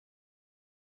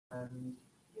And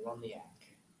you're on the air.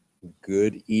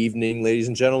 Good evening, ladies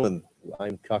and gentlemen.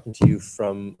 I'm talking to you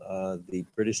from the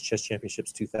British Chess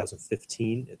Championships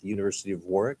 2015 at the University of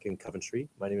Warwick in Coventry.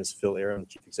 My name is Phil Ehr. I'm the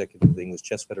Chief Executive of the English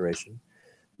Chess Federation.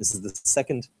 This is the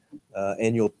second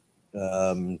annual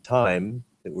time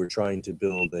that we're trying to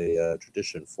build a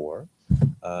tradition for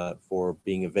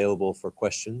being available for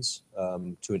questions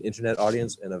to an internet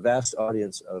audience and a vast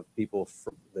audience of people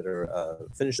that are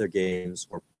finished their games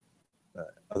or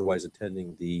otherwise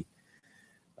attending the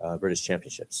British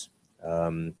Championships.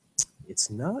 It's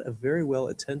not a very well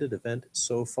attended event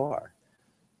so far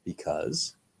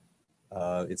because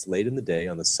it's late in the day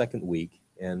on the second week,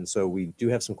 and so we do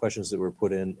have some questions that were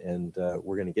put in, and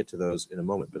we're going to get to those in a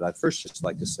moment. But I'd first just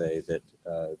like to say that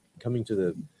coming to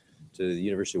the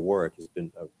University of Warwick has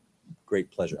been a great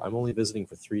pleasure. I'm only visiting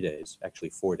for 3 days,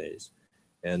 actually 4 days,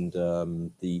 and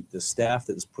the staff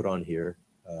that is put on here,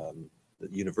 the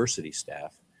university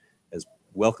staff, has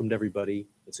welcomed everybody.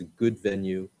 It's a good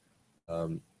venue.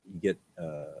 You get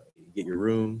your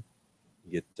room.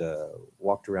 You get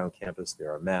walked around campus.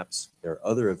 There are maps. There are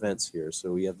other events here.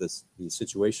 So we have the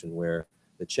situation where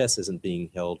the chess isn't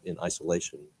being held in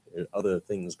isolation. There are other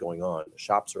things going on. The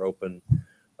shops are open.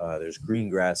 There's green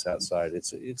grass outside.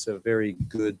 It's a very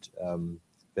good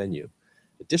venue.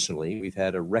 Additionally, we've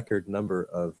had a record number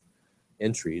of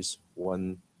entries,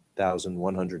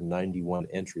 1,191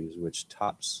 entries, which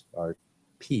tops our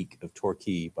peak of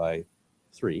Torquay by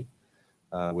 3,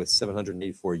 with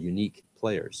 784 unique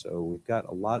players. So we've got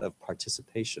a lot of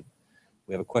participation.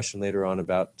 We have a question later on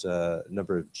about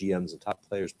number of GMs and top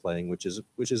players playing, which is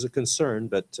a concern.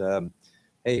 But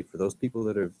hey, for those people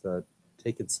that have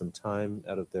taken some time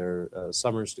out of their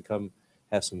summers to come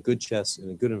have some good chess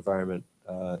in a good environment,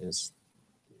 this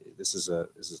is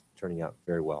turning out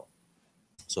very well.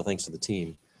 So thanks to the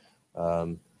team.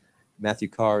 Matthew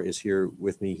Carr is here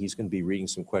with me. He's going to be reading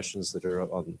some questions that are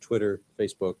on Twitter,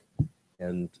 Facebook,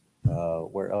 and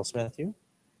where else, Matthew?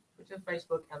 Twitter,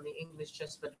 Facebook, and the English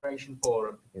Chess Federation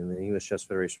Forum. In the English Chess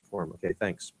Federation Forum. Okay,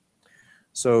 thanks.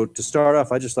 So to start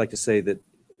off, I'd just like to say that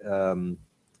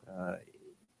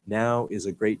now is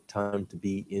a great time to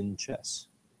be in chess.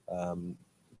 In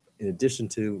addition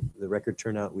to the record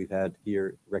turnout we've had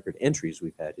here, record entries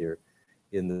we've had here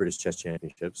in the British Chess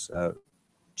Championships,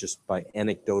 just by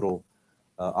anecdotal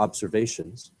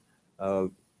observations,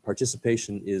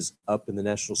 participation is up in the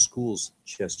National Schools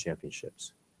Chess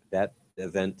Championships. That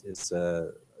event is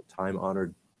a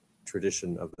time-honored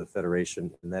tradition of the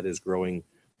Federation, and that is growing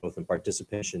both in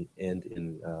participation and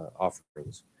in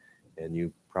offerings. And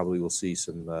you probably will see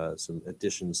some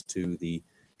additions to the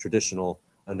traditional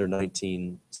under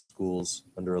 19 schools,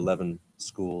 under 11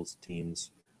 schools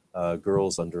teams,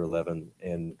 girls under 11,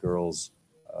 and girls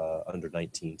under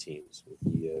 19 teams, with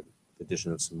the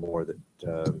addition of some more that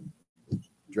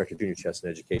Director of Junior Chess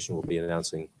and Education will be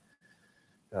announcing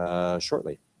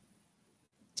shortly.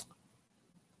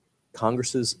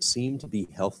 Congresses seem to be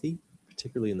healthy,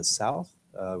 particularly in the South.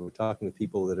 We're talking with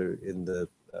people that are in the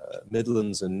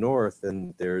Midlands and North,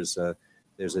 and there's a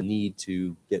need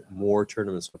to get more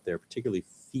tournaments up there, particularly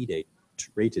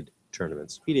FIDE-rated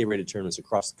tournaments. FIDE-rated tournaments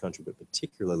across the country, but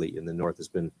particularly in the North, has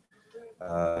been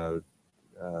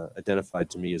identified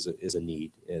to me as a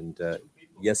need. And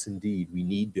yes, indeed, we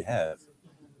need to have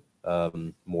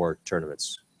more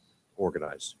tournaments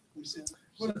organized.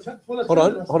 Hold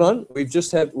on.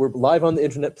 We're live on the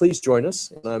internet. Please join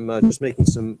us. And I'm just making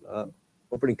some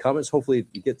opening comments. Hopefully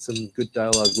you get some good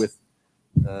dialogue with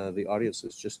the audience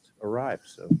that's just arrived.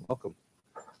 So welcome.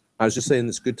 I was just saying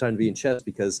it's a good time to be in chess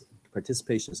because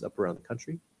participation is up around the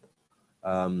country.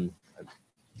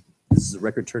 This is a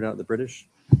record turnout in the British.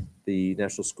 The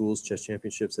National Schools Chess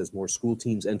Championships has more school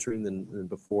teams entering than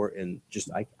before, and just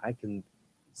I can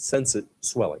sense it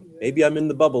swelling. Maybe I'm in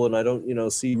the bubble and I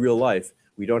don't see real life.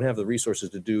 We don't have the resources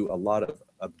to do a lot of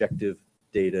objective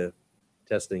data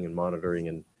testing and monitoring,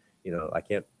 and I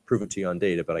can't prove it to you on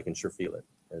data, but I can sure feel it,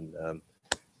 and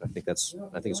I think it's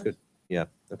good. Yeah.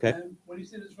 Okay. When you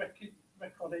say there's record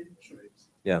entries,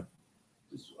 yeah,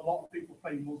 there's a lot of people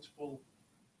playing multiple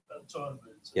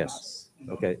tournaments. Yes.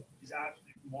 Okay. Is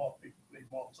actually more people playing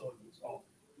more tournaments, or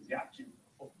is it actually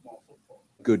more football?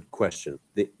 Good question.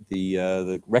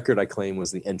 The record I claim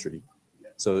was the entry. Yeah.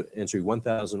 So entry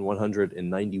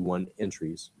 1,191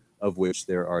 entries, of which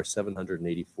there are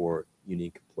 784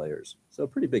 unique players. So a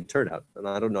pretty big turnout. And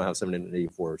I don't know how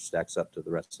 784 stacks up to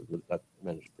the rest of that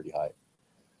managed pretty high.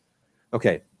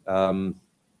 Okay.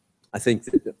 I think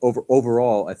that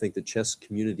overall, I think the chess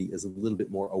community is a little bit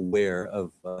more aware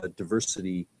of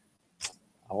diversity.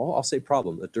 I'll say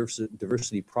problem, a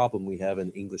diversity problem we have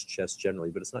in English chess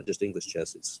generally, but it's not just English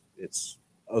chess. It's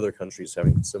other countries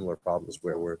having similar problems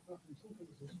where we're.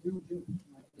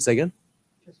 Say again?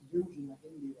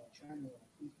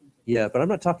 Yeah, but I'm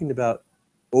not talking about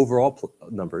overall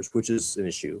numbers, which is an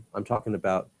issue. I'm talking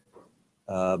about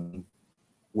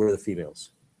where are the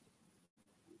females.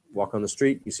 Walk on the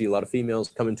street, you see a lot of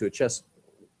females come into a chess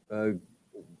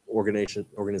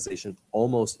organization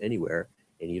almost anywhere,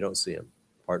 and you don't see them.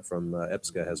 Apart from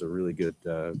EBSCA has a really good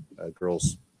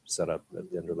girls setup at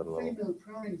the under 11 level. Female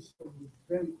prize was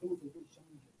very poor for British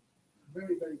Championship.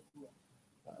 Very, very poor.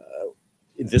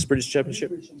 In this British Championship?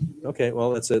 British Championship, yeah. Okay,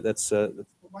 well, that's But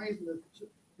why isn't the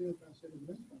female prize same as the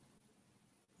men's prize?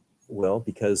 well,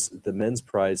 because the men's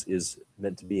prize is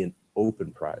meant to be an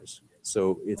open prize.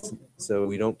 So it's so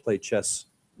we don't play chess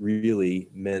really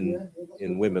men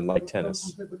and women like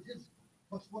tennis. But it is.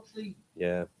 What's the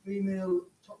Yeah, female,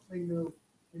 top female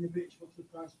in the British? What's the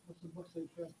price? What's the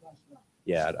first price for that?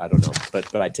 yeah, I don't know,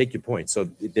 but I take your point. So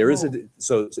there is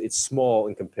so it's small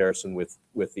in comparison with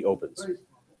the opens, Very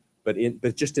small.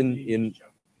 but just in English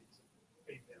champions,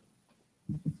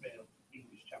 male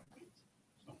English champions.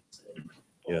 It's not the same.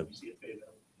 Yeah. Obviously, a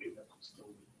female can still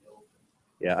win the open.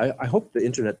 yeah, I hope the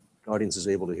internet audience is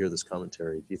able to hear this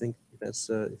commentary. Do you think that's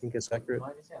accurate?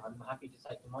 Like I say, I'm happy to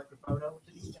take the microphone over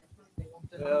to these gentlemen if they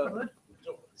want to have a word.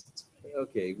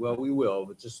 Okay, well, we will,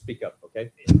 but just speak up,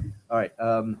 okay? All right.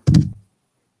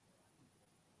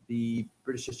 The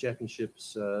British Chess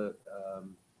Championships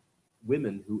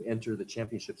women who enter the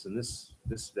championships in this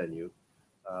venue,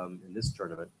 in this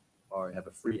tournament, have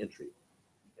a free entry,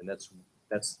 and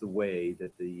that's the way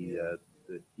that the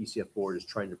ECF board is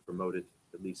trying to promote it,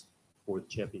 at least for the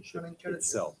championship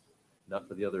itself, not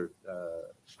for the other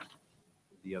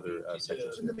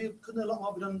sections. Couldn't a lot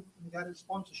more be done regarding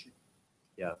sponsorship?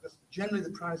 Yeah. Because generally the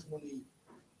prize money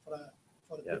for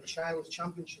the Yeah. British Isles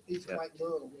Championship is Yeah. quite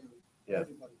low, really. For Yeah.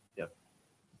 everybody.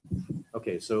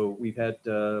 Okay, so we've had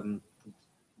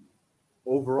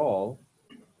overall,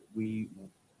 we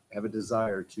have a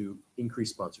desire to increase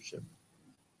sponsorship,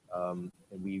 and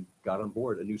we got on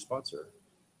board a new sponsor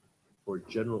for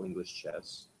General English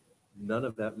Chess. None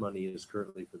of that money is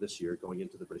currently for this year going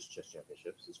into the British Chess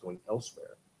Championships. It's going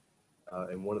elsewhere.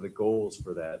 And one of the goals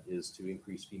for that is to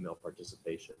increase female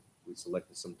participation. We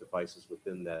selected some devices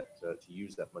within that to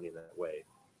use that money in that way.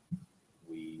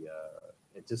 We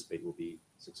anticipate will be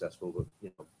successful, but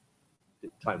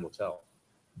time will tell.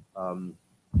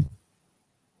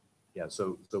 Yeah,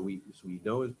 so we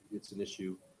know it's an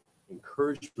issue.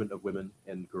 Encouragement of women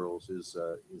and girls is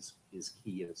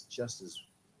key, and it's just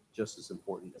as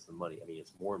important as the money. I mean,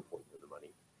 it's more important than the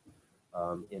money.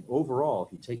 And overall,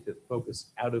 if you take the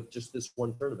focus out of just this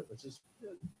one tournament, which is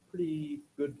a pretty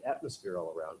good atmosphere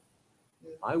all around,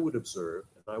 I would observe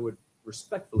and I would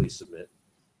respectfully submit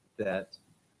that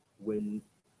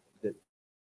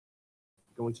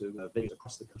going to venues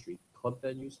across the country, club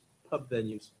venues, pub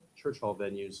venues, church hall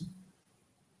venues,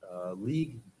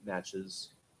 league matches,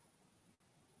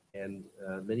 and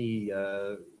many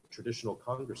traditional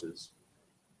congresses,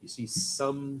 you see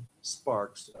some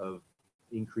sparks of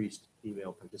increased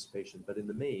female participation, but in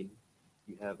the main,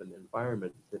 you have an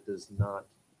environment that does not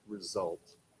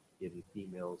result in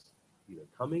females either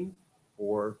coming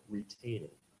or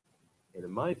retaining. And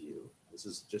in my view, this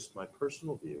is just my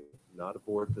personal view, not a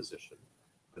board position,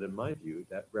 but in my view,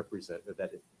 that represents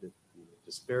that the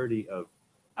disparity of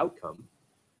outcome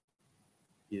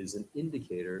is an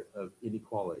indicator of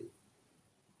inequality.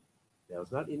 Now,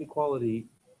 it's not inequality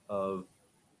of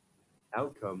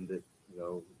outcome that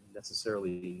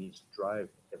necessarily needs to drive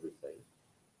everything,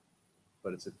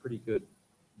 but it's a pretty good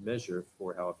measure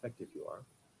for how effective you are.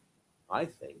 I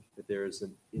think that there is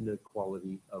an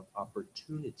inequality of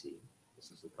opportunity.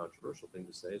 This is a controversial thing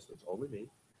to say, so it's only me.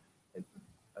 And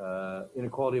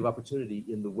inequality of opportunity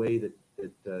in the way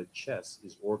that chess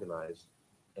is organized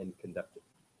and conducted.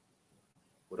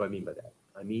 What do I mean by that?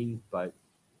 I mean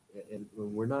and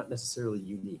we're not necessarily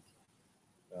unique.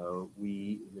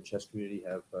 We in the chess community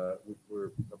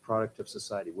we're a product of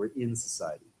society. We're in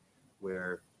society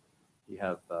where you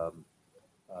have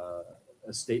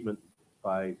a statement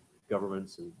by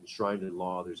governments and enshrined in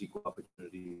law, there's equal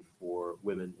opportunity for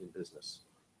women in business.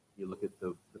 You look at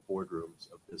the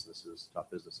boardrooms of businesses, top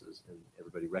businesses, and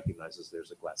everybody recognizes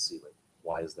there's a glass ceiling.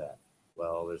 Why is that?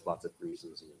 Well, there's lots of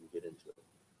reasons, and you can get into it.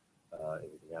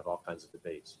 And you can have all kinds of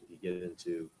debates. If you get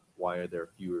into why are there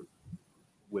fewer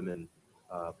women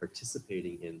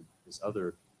participating in this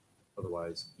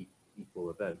otherwise equal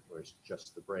event where it's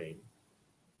just the brain,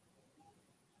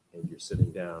 and you're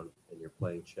sitting down and you're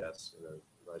playing chess in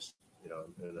a nice,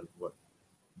 in what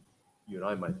you and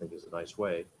I might think is a nice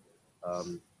way.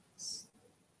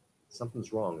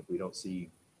 Something's wrong if we don't see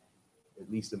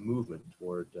at least a movement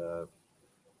toward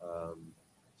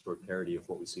parity of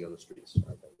what we see on the streets. I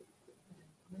think.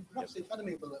 I mean, perhaps the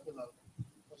academy will I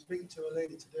was speaking to a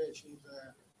lady today. She's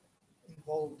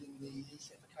involved in the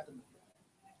ECF Academy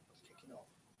that's kicking off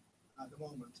at the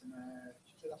moment, and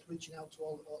she said that's reaching out to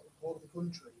all of the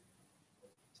country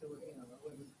to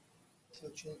to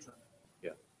children.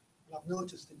 Yeah. And I've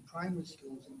noticed in primary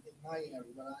schools in my area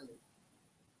where I live,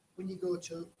 when you go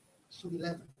to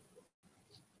sub-11, the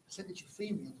percentage of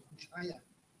females is much higher.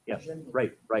 Yeah,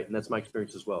 right, and that's my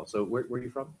experience as well. So where are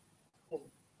you from?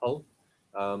 Hull.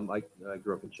 I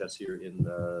grew up in chess here in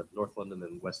North London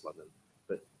and West London,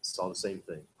 but saw the same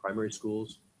thing. Primary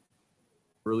schools,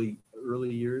 early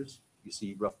years, you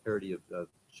see rough parity of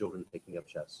children taking up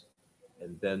chess,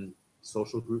 and then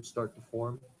social groups start to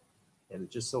form, and it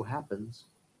just so happens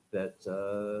that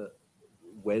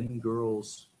when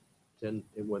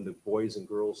the boys and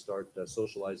girls start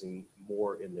socializing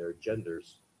more in their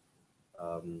genders,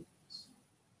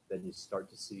 then you start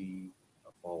to see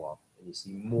a fall off, and you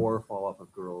see more fall off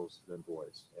of girls than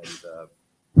boys, and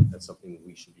that's something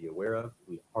we should be aware of.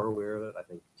 We are aware of it. I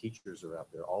think teachers are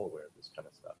out there all aware of this kind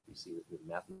of stuff. You see it in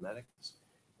mathematics,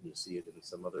 and you see it in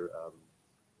some other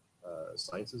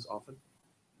sciences often.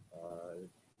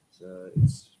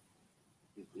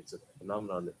 It's a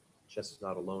phenomenon that chess is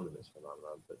not alone in this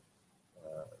phenomenon, but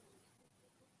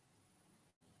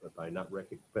by not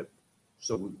but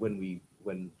so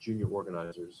when junior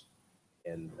organizers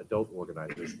and adult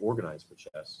organizers organize for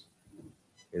chess,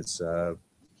 it's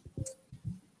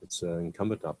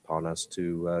incumbent upon us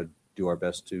to do our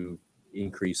best to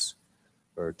increase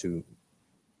or to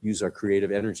use our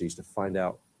creative energies to find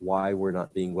out why we're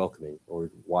not being welcoming, or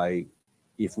why,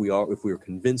 if we're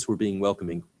convinced we're being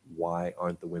welcoming, why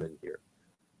aren't the women here?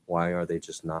 Why are they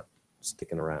just not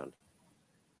sticking around?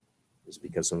 Is it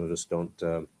because some of us don't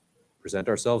present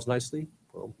ourselves nicely?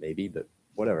 Well, maybe, but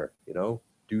whatever,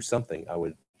 do something, I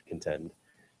would contend.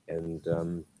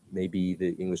 And maybe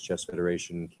the English Chess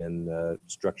Federation can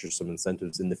structure some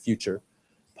incentives in the future,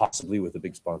 possibly with a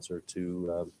big sponsor,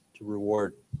 to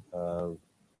reward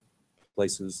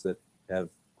places that have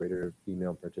greater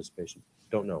female participation.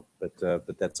 Don't know, but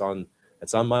that's on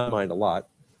my mind a lot.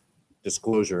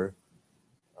 Disclosure: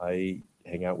 I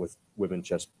hang out with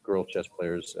girl chess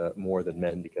players more than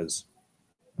men because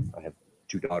I have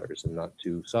 2 daughters and not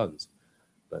 2 sons.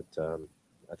 But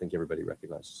I think everybody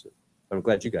recognizes it. I'm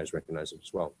glad you guys recognize it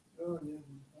as well. Oh, yeah.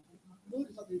 I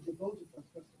noticed at the Gibraltar Chess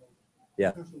Festival.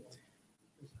 Yeah.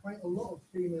 There's quite a lot of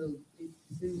females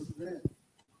there.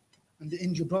 And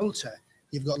in Gibraltar,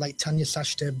 you've got like Tanya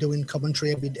Sashter doing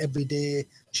commentary every day.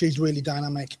 She's really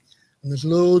dynamic. And there's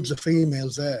loads of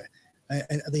females there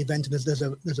at the event. And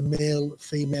there's a male,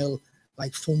 female,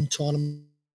 like fun tournament.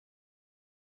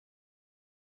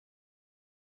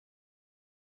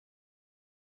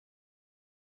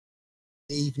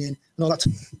 Evening and all that.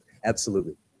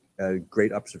 Absolutely.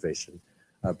 Great observation.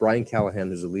 Brian Callahan,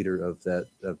 who's a leader of the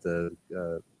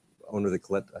owner of the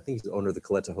Coletta, I think he's the owner of the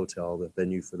Coletta Hotel, the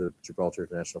venue for the Gibraltar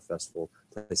International Festival,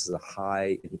 places a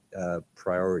high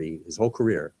priority his whole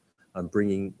career on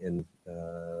bringing and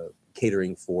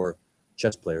catering for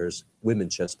chess players, women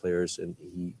chess players, and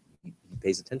he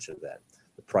pays attention to that.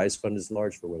 The prize fund is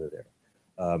large for women there.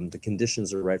 The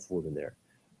conditions are right for women there.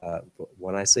 But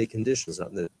when I say conditions,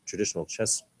 not in the traditional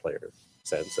chess player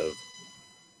sense of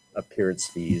appearance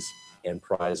fees and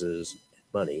prizes and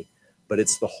money, but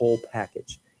it's the whole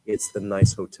package. It's the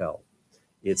nice hotel.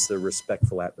 It's the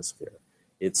respectful atmosphere.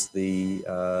 It's the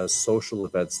social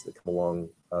events that come along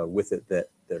with it that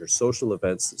are social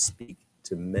events that speak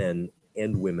to men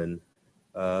and women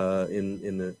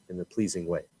in a pleasing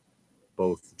way.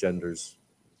 Both genders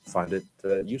find it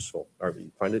useful, or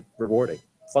find it rewarding,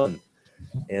 fun.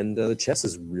 And the chess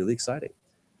is really exciting.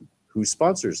 Who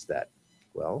sponsors that?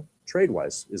 Well,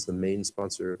 TradeWise is the main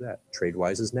sponsor of that.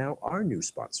 TradeWise is now our new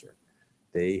sponsor.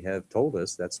 They have told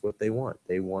us that's what they want.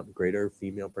 They want greater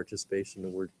female participation,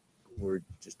 and we're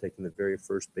just taking the very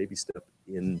first baby step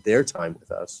in their time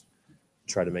with us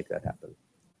to try to make that happen.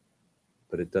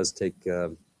 But it does take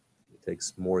it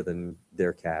takes more than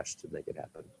their cash to make it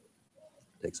happen.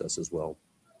 It takes us as well.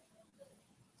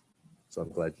 So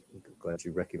I'm glad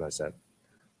you recognize that.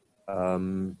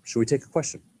 Should we take a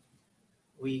question?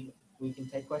 We can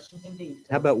take questions indeed.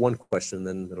 How about one question,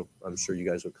 then I'm sure you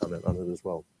guys will comment on it as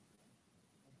well.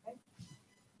 Okay.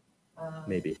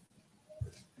 Maybe.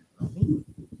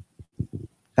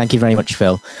 Thank you very much,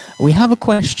 Phil. We have a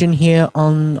question here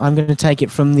I'm going to take it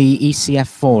from the ECF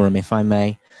forum, if I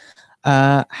may.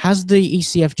 Has the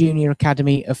ECF Junior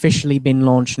Academy officially been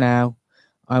launched now?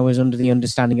 I was under the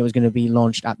understanding it was going to be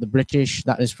launched at the British.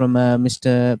 That is from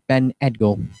Mr. Ben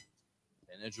Edgell.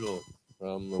 And Edgell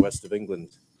from the west of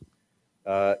England.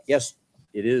 Yes,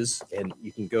 it is, and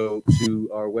you can go to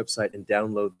our website and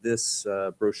download this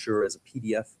brochure as a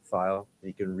PDF file.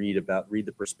 You can read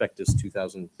the prospectus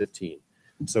 2015.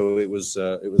 So it was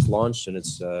launched, and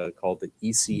it's called the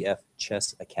ECF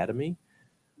Chess Academy.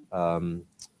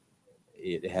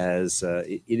 It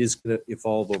is going to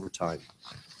evolve over time.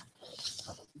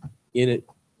 In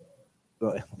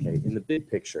the big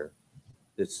picture,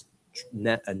 it's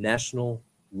a national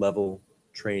level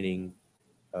training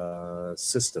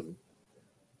system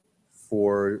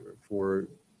for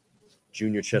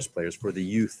junior chess players, for the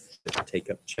youth that take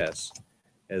up chess,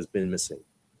 has been missing.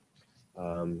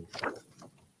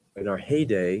 In our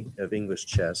heyday of English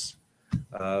chess,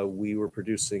 we were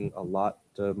producing a lot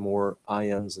more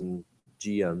IMs and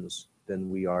GMs than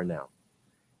we are now.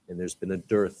 And there's been a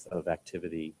dearth of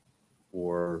activity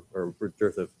or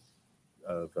dearth of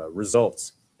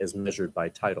results as measured by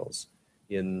titles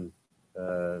in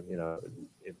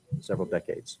several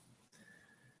decades.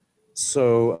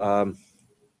 So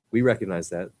we recognize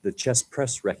that. The chess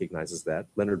press recognizes that.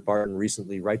 Leonard Barton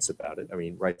recently writes about it.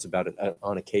 Writes about it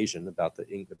on occasion, about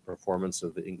the performance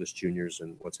of the English juniors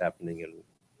and what's happening. And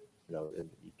and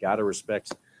you got to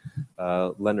respect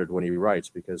Leonard when he writes,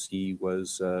 because he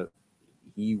was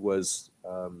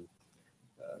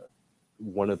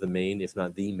one of the main, if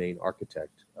not the main,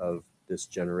 architect of this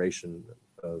generation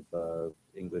of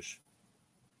English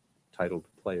titled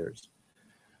players.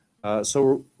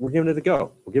 So we're giving it a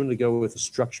go. We're giving it a go with a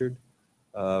structured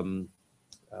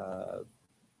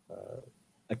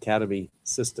academy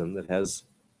system that has,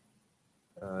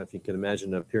 if you can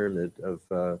imagine, a pyramid of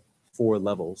 4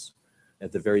 levels.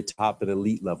 At the very top, an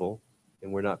elite level,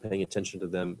 and we're not paying attention to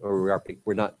them, or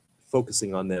we're not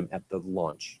focusing on them at the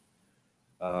launch.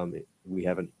 We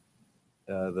have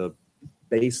the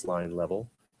baseline level.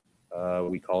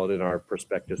 We call it in our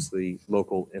prospectus the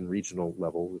local and regional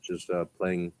level, which is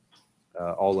playing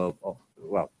local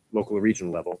and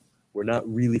regional level. We're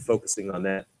not really focusing on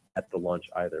that at the launch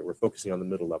either. We're focusing on the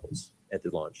middle levels at the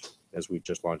launch, as we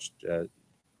just launched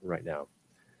right now.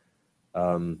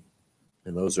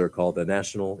 And those are called the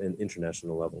national and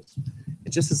international levels.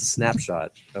 And just as a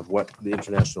snapshot of what the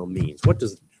international means, what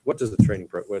does the training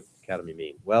academy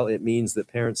mean? Well, it means that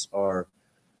parents are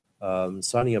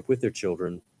signing up with their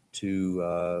children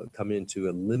to come into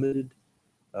a limited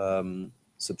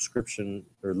subscription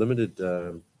or limited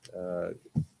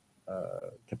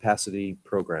capacity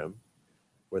program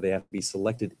where they have to be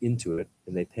selected into it,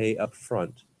 and they pay up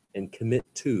front and commit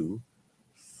to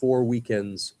 4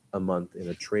 weekends a month in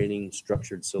a training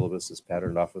structured syllabus that's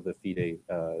patterned off of the FIDE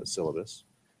syllabus.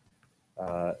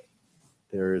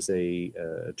 There is a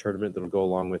tournament that will go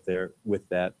along with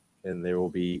that, and there will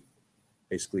be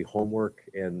basically homework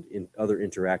and other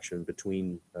interaction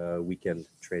between weekend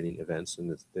training events,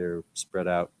 and they're spread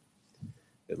out,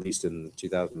 at least in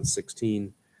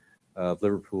 2016,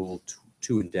 Liverpool,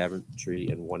 2 in Daventry,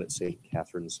 and 1 at St.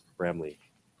 Catherine's Bramley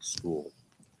School.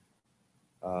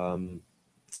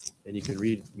 And you can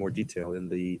read more detail in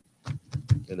the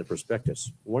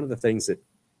prospectus. One of the things that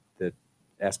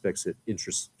aspects that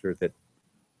interest, or that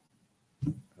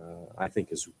I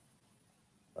think is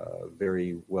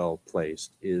very well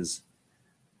placed, is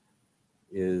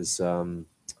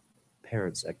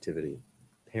parents' activity.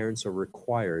 Parents are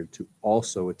required to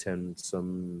also attend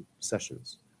some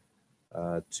sessions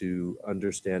to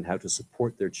understand how to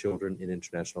support their children in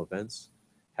international events,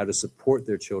 how to support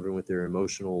their children with their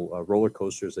emotional roller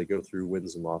coasters they go through,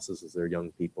 wins and losses, as they're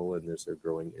young people and as they're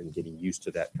growing and getting used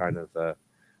to that kind of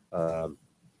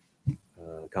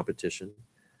competition,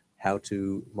 how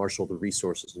to marshal the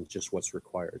resources and just what's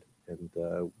required. And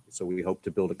so we hope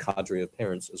to build a cadre of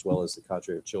parents as well as the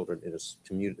cadre of children in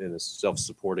a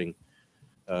self-supporting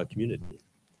community.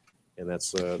 And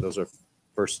that's those are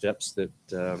first steps that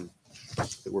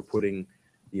we're putting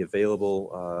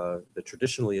the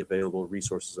traditionally available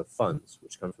resources of funds,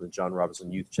 which come from the John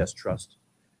Robinson Youth Chess Trust.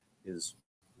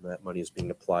 That money is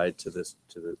being applied to the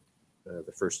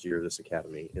first year of this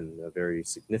academy in a very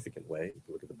significant way. You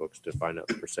can look at the books to find out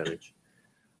the percentage.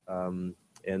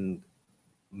 And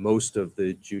most of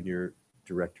the junior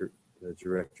directorate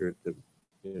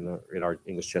in our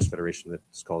English Chess Federation,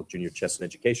 that's called Junior Chess and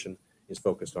Education, is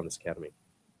focused on this academy.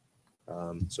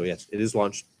 So yes, it is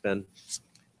launched, Ben.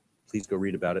 Please go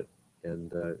read about it,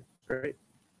 and great.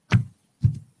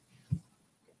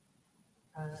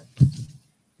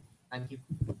 Thank you.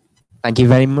 Thank you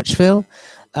very much, Phil.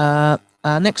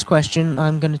 Next question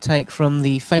I'm going to take from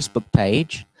the Facebook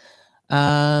page.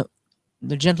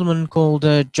 the gentleman called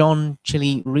John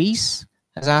Chili Reese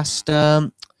has asked,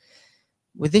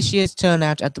 with this year's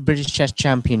turnout at the British Chess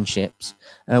Championships,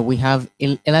 we have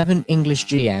 11 English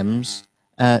GMs,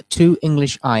 2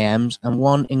 English IMs, and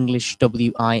 1 English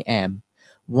WIM.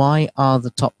 Why are the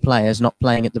top players not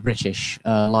playing at the British,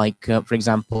 for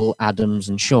example, Adams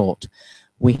and Short?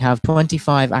 We have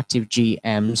 25 active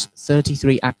GMs,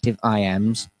 33 active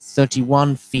IMs,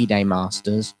 31 FIDE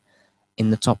Masters in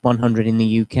the top 100 in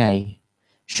the UK.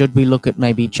 Should we look at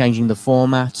maybe changing the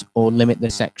format or limit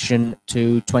the section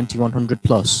to 2100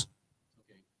 plus?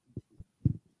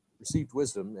 Received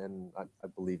wisdom, and I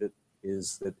believe it,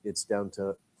 is that it's down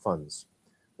to funds.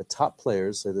 The top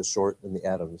players, say the Short and the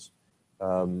Adams,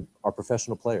 are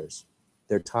professional players.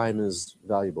 Their time is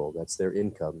valuable. That's their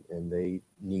income, and they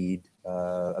need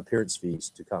appearance fees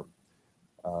to come.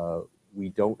 We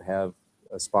don't have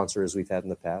a sponsor as we've had in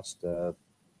the past, a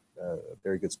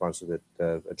very good sponsor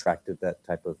that attracted that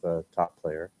type of top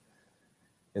player.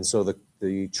 And so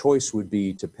the choice would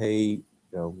be to pay,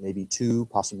 maybe 2,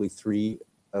 possibly 3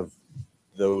 of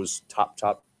those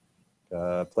top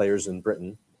players in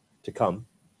Britain to come,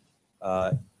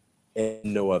 and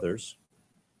no others,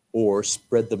 or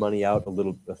spread the money out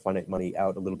the finite money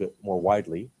out a little bit more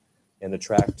widely, and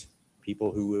attract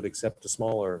people who would accept a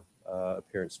smaller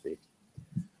appearance fee.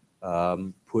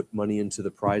 Put money into the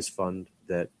prize fund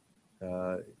that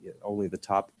only the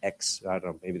top X, I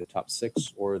don't know, maybe the top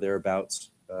 6 or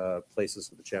thereabouts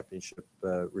places of the championship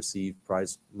receive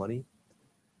prize money.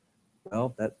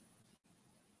 Well,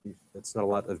 that's not a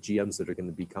lot of GMs that are going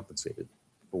to be compensated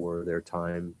for their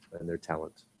time and their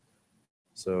talent.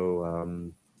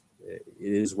 So it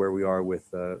is where we are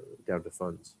with down to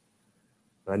funds.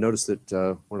 I noticed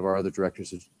that one of our other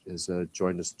directors has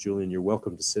joined us. Julian, you're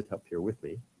welcome to sit up here with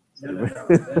me. No, I'm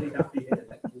very happy here.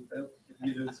 Thank you, Phil.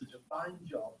 You're doing such a fine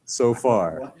job. So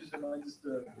far. Why am I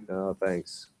disturbing you? Oh,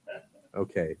 thanks.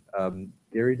 Okay.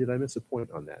 Gary, did I miss a point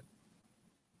on that?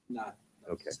 No.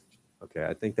 Okay. Okay.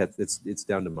 I think that it's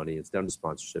down to money. It's down to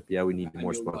sponsorship. Yeah, we need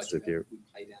more sponsorship here. We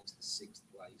pay down to the 6th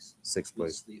place. 6th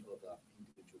place. The other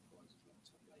individual prizes like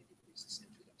top lady, but it's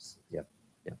essentially that's 6th. Yeah.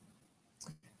 Yeah.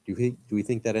 Do we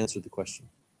think that answered the question?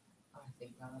 I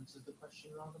think that answers the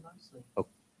question rather nicely. Oh,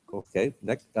 okay.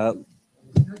 Next. Can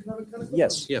I have a kind of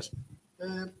Yes. question?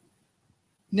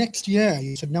 Next year,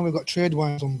 you said now we've got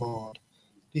TradeWise on board.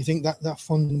 Do you think that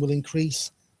funding will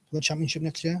increase for the championship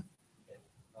next year?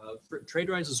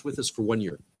 TradeWise is with us for 1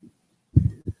 year,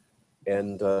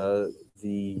 and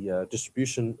the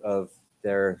distribution of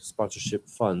their sponsorship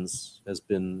funds has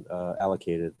been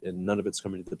allocated, and none of it's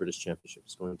coming to the British Championship.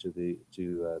 It's going to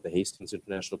the Hastings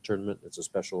International Tournament. It's a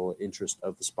special interest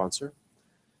of the sponsor,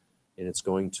 and it's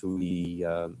going to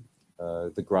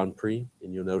the Grand Prix.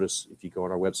 And you'll notice if you go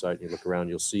on our website and you look around,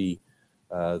 you'll see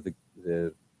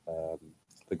the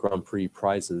Grand Prix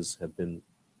prizes have been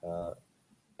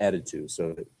added to,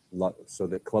 so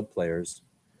that club players,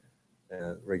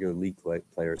 regular league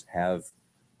players, have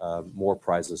more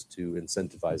prizes to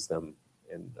incentivize them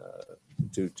and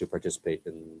to participate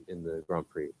in the Grand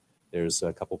Prix. There's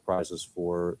a couple prizes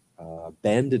for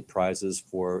banded prizes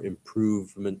for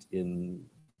improvement in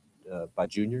by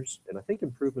juniors, and I think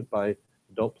improvement by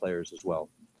adult players as well.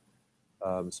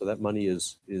 So that money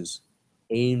is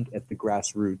aimed at the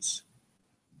grassroots,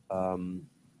 and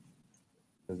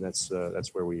that's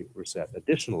where we're set.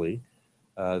 Additionally,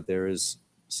 there is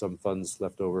some funds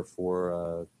left over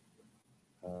for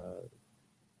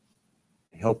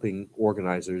helping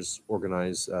organizers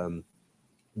organize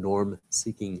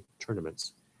norm-seeking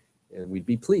tournaments, and we'd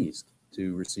be pleased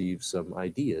to receive some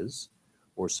ideas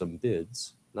or some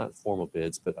bids, not formal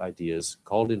bids, but ideas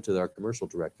called into our commercial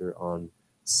director on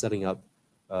setting up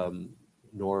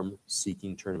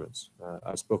norm-seeking tournaments.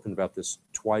 I've spoken about this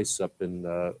twice up in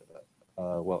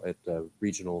at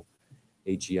regional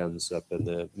AGMs up in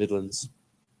the Midlands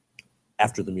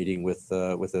after the meeting with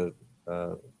a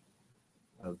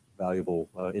valuable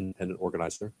independent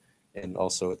organizer, and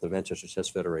also at the Manchester Chess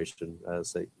Federation,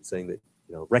 saying that,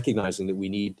 recognizing that we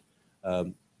need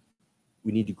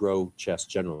to grow chess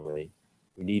generally.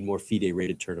 We need more FIDE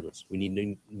rated tournaments. We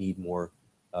need more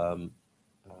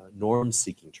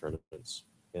norm-seeking tournaments,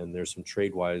 and there's some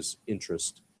TradeWise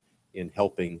interest in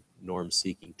helping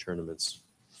norm-seeking tournaments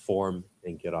form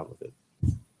and get on with it.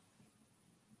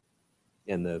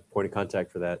 And the point of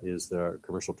contact for that is the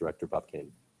commercial director, Bob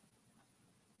Kane.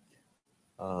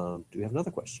 Do we have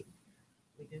another question?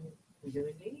 We do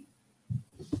indeed.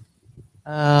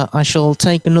 I shall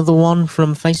take another one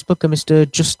from Facebook, Mr.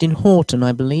 Justin Horton,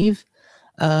 I believe.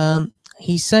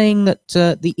 He's saying that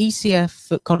the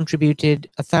ECF contributed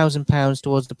 £1,000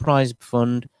 towards the prize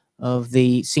fund of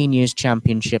the Seniors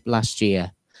Championship last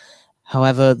year.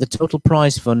 However, the total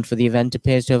prize fund for the event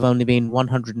appears to have only been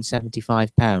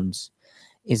 £175.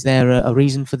 Is there a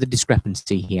reason for the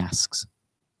discrepancy, he asks?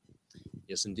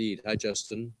 Yes, indeed. Hi,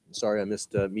 Justin. Sorry I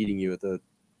missed meeting you at the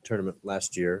tournament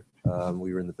last year.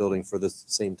 We were in the building for the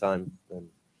same time, and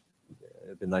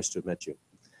it'd been nice to have met you.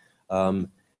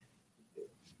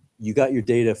 You got your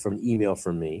data from email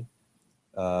from me.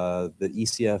 The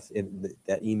ECF,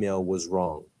 that email was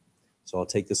wrong. So I'll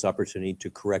take this opportunity to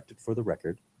correct it for the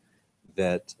record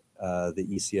that the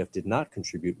ECF did not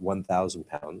contribute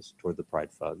 £1,000 toward the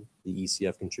Pride Fund. The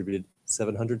ECF contributed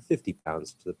 £750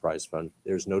 to the prize fund.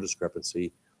 There's no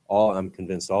discrepancy. I'm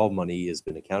convinced all money has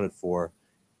been accounted for.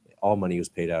 All money was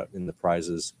paid out in the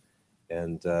prizes,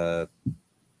 and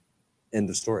end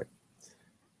of story.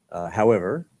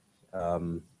 However, I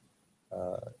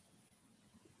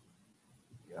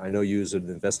know you as an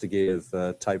investigative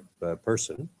type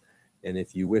person, and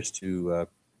if you wish to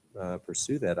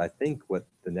pursue that, I think what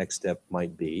the next step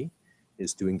might be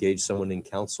is to engage someone in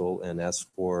counsel and ask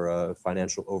for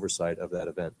financial oversight of that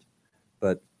event.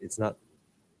 But it's not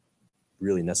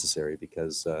really necessary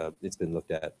because it's been looked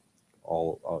at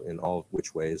in all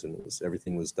which ways, and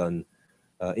everything was done.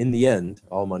 In the end,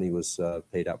 all money was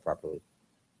paid out properly.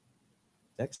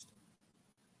 Next.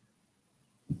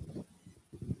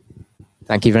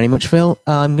 Thank you very much, Phil.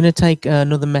 I'm going to take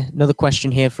another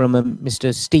question here from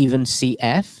Mr. Stephen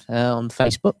CF on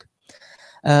Facebook.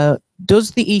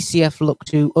 Does the ECF look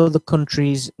to other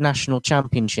countries' national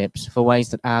championships for ways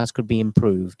that ours could be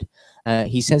improved?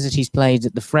 He says that he's played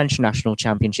at the French national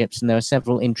championships, and there are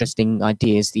several interesting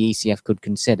ideas the ECF could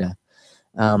consider.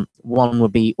 One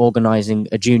would be organising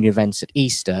a junior events at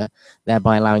Easter,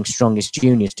 thereby allowing strongest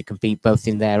juniors to compete both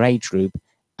in their age group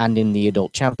and in the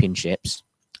adult championships.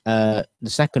 The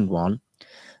second one,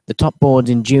 the top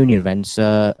boards in junior events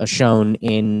are shown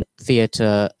in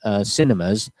theatre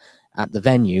cinemas at the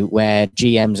venue, where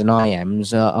GMs and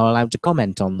IMs are allowed to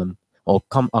comment on them, or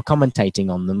are commentating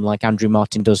on them, like Andrew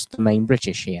Martin does the main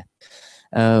British here,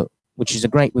 which is a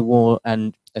great reward.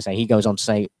 And as I say, he goes on to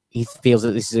say he feels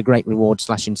that this is a great reward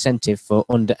 / incentive for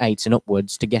under 8s and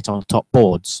upwards to get on top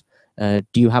boards. Do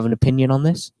you have an opinion on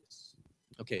this?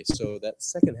 Okay, so that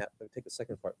second half, I'll take the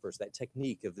second part first. That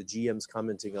technique of the GMs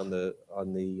commenting on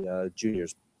the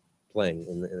juniors playing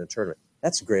in a tournament,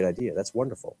 that's a great idea. That's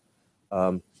wonderful.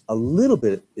 A little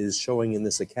bit is showing in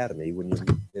this academy. When you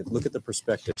look at the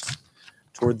perspectives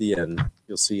toward the end,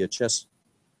 you'll see a chess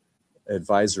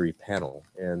advisory panel,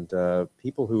 and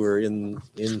people who are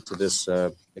into this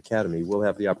academy will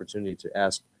have the opportunity to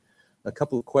ask a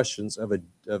couple of questions of a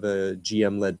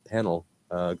GM-led panel.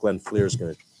 Glenn Fleer is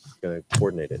going to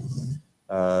coordinate it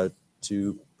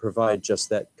to provide just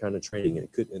that kind of training. And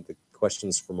the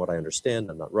questions, from what I understand,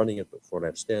 I'm not running it, but from what I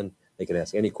understand, they can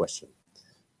ask any question.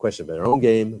 Question about their own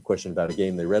game, a question about a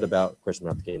game they read about, a question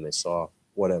about the game they saw,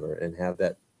 whatever, and have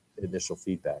that initial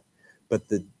feedback. But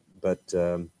the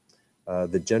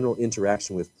general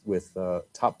interaction with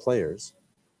top players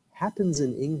happens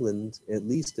in England, at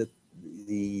least at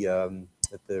the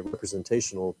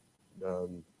representational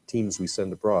teams we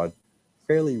send abroad,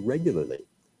 fairly regularly,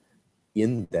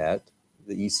 in that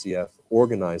the ECF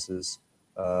organizes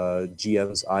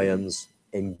GMs, IMs,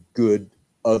 and good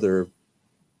other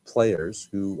players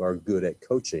who are good at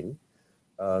coaching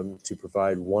to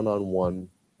provide one-on-one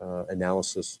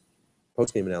analysis,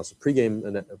 post-game analysis,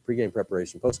 pre-game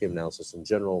preparation, post-game analysis, and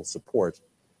general support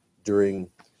during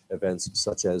events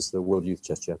such as the World Youth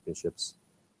Chess Championships,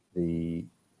 the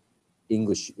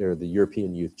English or the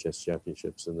European Youth Chess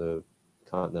Championships, and the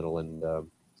Continental and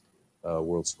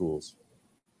World Schools.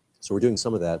 So we're doing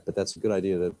some of that, but that's a good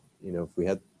idea that,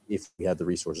 if we had the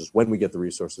resources, when we get the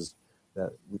resources,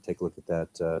 that we take a look at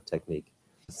that technique.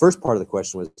 The first part of the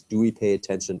question was, do we pay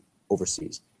attention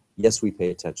overseas? Yes, we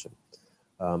pay attention.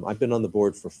 I've been on the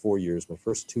board for 4 years. My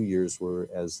first 2 years were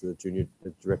as the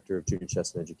director of junior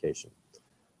chess and education.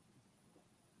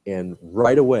 And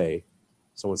right away,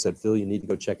 someone said, Phil, you need to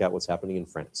go check out what's happening in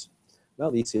France.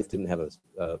 Well, the ECF didn't have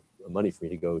money for me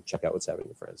to go check out what's happening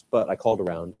in France, but I called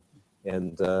around,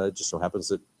 and it just so happens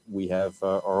that we have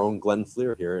our own Glenn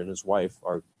Fleer here and his wife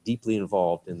are deeply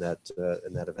involved in that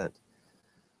event.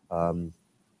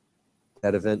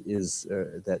 That event is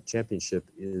that championship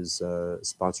is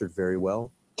sponsored very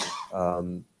well.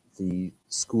 The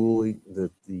school,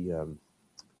 the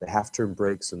half-term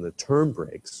breaks and the term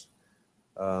breaks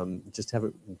just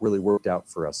haven't really worked out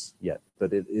for us yet.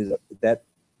 But it is that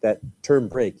term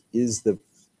break is the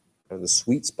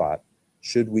sweet spot.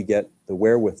 Should we get the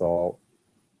wherewithal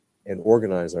and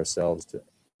organize ourselves to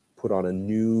put on a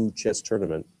new chess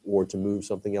tournament or to move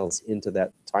something else into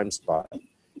that time spot.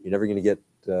 You're never going to get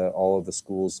all of the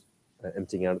schools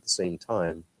emptying out at the same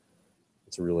time.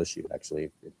 It's a real issue, actually.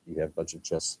 You have a bunch of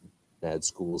chess mad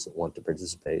schools that want to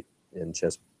participate and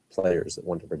chess players that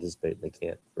want to participate and they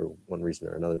can't for one reason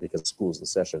or another because school's in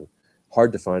session.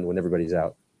 Hard to find when everybody's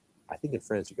out. I think in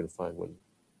France you're going to find when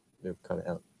they're kind of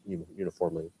out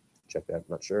uniformly. Check that, I'm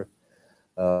not sure.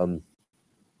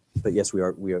 But yes, we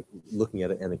are looking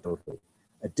at it anecdotally.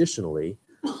 Additionally,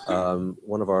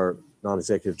 one of our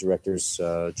non-executive directors,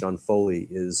 John Foley,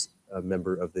 is a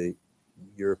member of the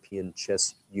European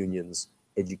Chess Union's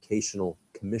Educational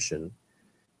Commission,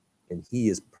 and he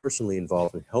is personally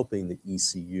involved in helping the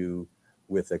ECU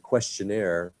with a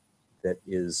questionnaire that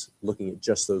is looking at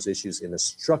just those issues in a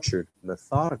structured,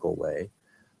 methodical way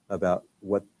about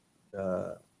what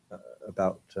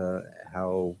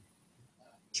how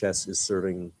chess is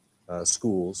serving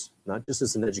schools, not just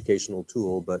as an educational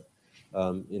tool, but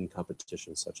in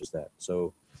competitions such as that.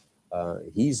 So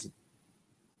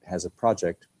has a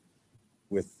project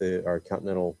with our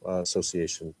Continental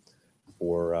Association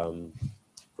for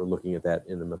looking at that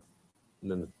in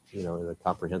a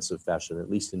comprehensive fashion, at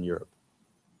least in Europe.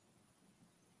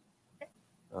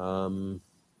 You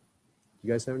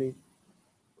guys have any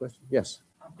questions? Yes.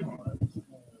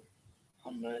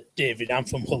 I'm David. I'm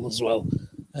from Hull as well.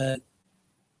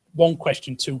 One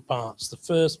question, two parts. The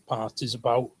first part is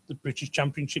about the British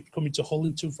Championship coming to Hull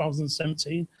in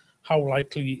 2017. How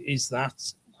likely is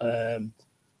that?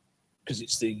 Because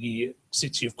it's the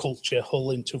City of Culture,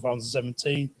 Hull, in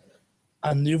 2017.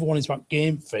 And the other one is about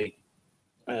game fee.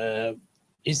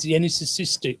 Is there any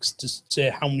statistics to say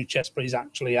how many chess players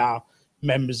actually are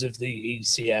members of the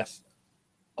ECF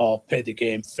or pay the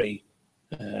game fee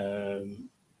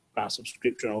by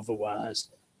subscription or otherwise?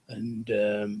 And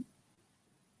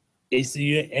is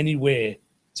there any way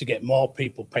to get more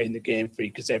people paying the game fee?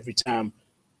 Because every time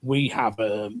we have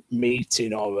a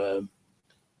meeting or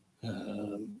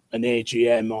an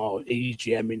AGM or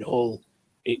EGM in Hull,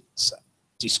 it's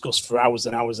discussed for hours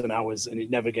and hours and hours, and it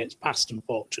never gets passed,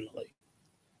 unfortunately.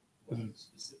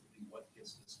 Specifically, what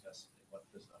gets discussed and what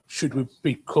does not? Should we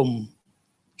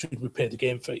pay the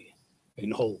game fee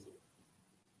in Hull?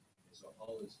 So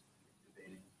Hull is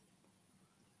debating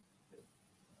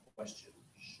the question,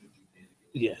 should you pay the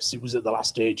game? Yes, it was at the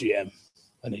last AGM,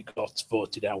 and it got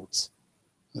voted out.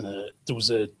 There was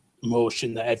a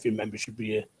motion that every member should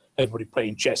be everybody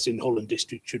playing chess in Hull and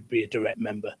District should be a direct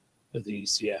member of the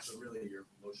ECF. So really your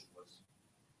motion was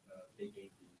pay game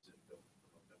fees and don't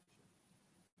promote membership.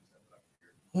 Is that what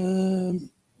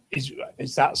I heard?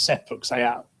 Is that separate? Because I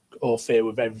am all fair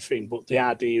with everything, but the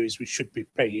idea is we should be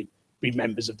be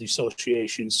members of the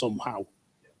association somehow.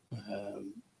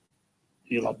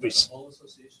 You'll obviously. The Hull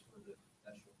Association or the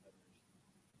National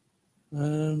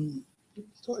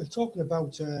Federation? Talking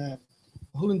about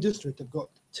Hull and District have got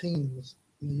teams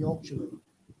in the Yorkshire League,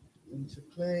 and to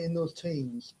play in those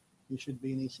teams, you should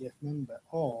be an ECF member,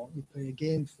 or you pay a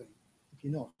game fee if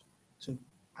you're not,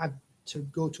 to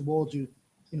go towards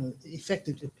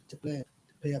effectively to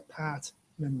pay a part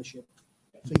membership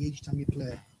fee each time you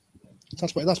play.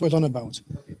 That's what it's on about.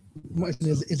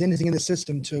 Is anything in the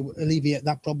system to alleviate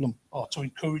that problem? Or to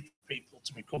encourage people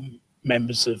to become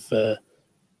members of the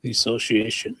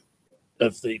association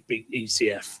of the big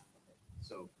ECF.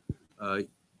 So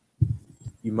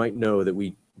you might know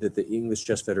that the English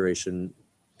Chess Federation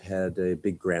had a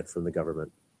big grant from the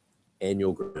government,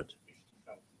 annual grant,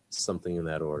 something in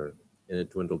that order, and it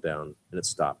dwindled down and it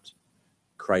stopped.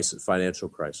 Financial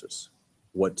crisis.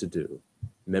 What to do?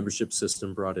 Membership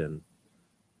system brought in.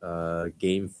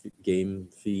 Game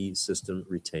fee system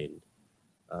retained.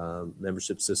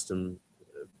 Membership system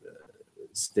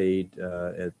stayed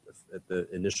at the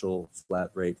initial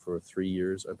flat rate for 3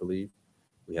 years, I believe.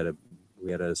 We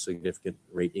had a significant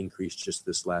rate increase just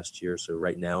this last year. So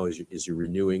right now, as you're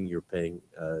renewing, you're paying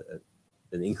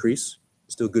an increase.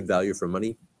 Still good value for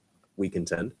money, we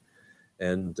contend,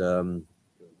 and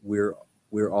we're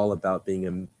all about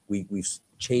being we've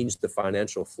changed the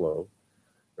financial flow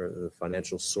or the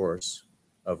financial source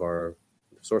of our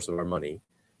money,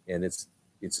 and it's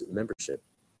membership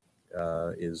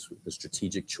is the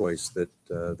strategic choice that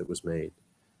was made.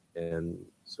 And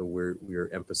so we're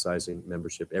emphasizing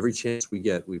membership. Every chance we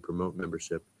get, we promote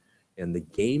membership, and the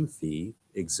game fee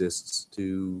exists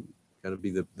to kind of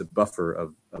be the buffer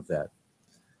of that.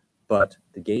 But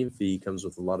the game fee comes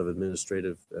with a lot of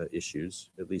administrative issues,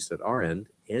 at least at our end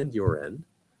and your end,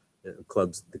 the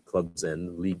club's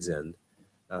end, league's end,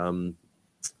 and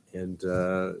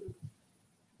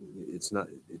it's not.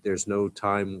 There's no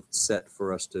time set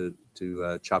for us to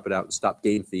chop it out and stop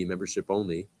game fee membership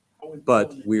only.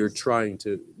 but we're trying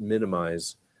to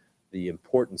minimize the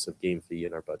importance of game fee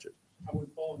in our budget. How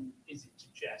important is it to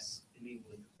chess in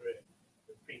England for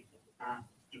the people that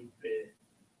do pay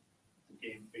the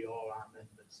game fee or our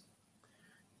members?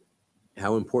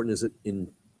 How important is it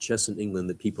in chess in England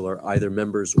that people are either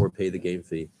members or pay the game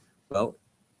fee? Well,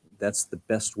 that's the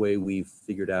best way we've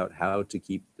figured out how to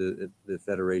keep the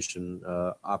federation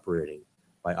operating.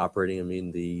 By operating, I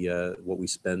mean the what we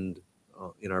spend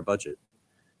in our budget.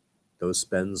 Those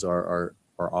spends are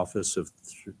our office of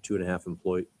 2.5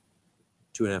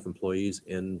 employees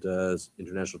and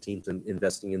international teams, and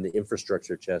investing in the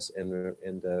infrastructure, chess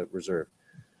and reserve.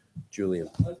 Julian.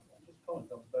 I'll just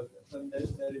comment on both of them.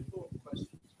 They're important questions,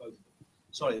 both of them.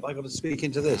 Sorry, have I got to speak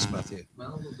into this, Matthew?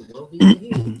 Well, the world is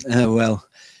here.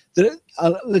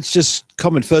 Let's just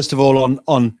comment first of all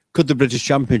on could the British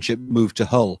Championship move to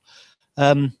Hull?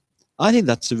 I think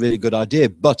that's a really good idea,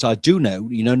 but I do know,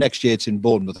 next year it's in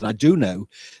Bournemouth, and I do know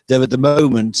that at the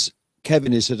moment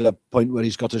Kevin is at a point where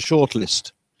he's got a short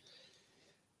list.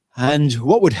 And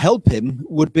what would help him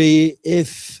would be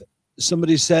if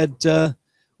somebody said,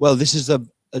 well, this is a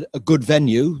good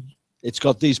venue. It's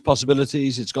got these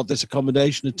possibilities. It's got this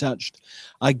accommodation attached.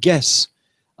 I guess,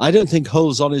 I don't think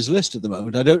Hull's on his list at the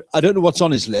moment. I don't know what's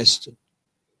on his list.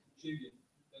 Julian,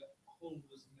 Hull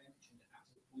was mentioned at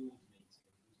a board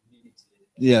meeting.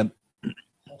 Yeah.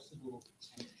 Possible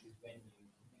potential venue.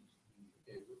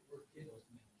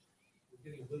 We're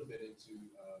getting a little bit into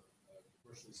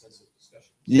commercially sensitive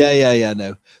discussion. Yeah,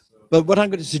 no. But what I'm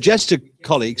going to suggest to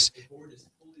colleagues, The board is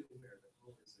fully aware that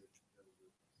Hull is a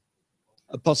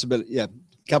a possibility, yeah,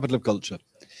 capital of culture.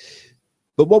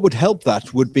 But what would help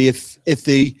that would be if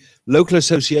the local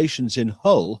associations in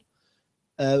Hull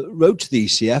wrote to the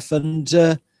ECF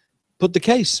and put the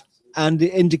case and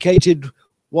indicated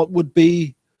what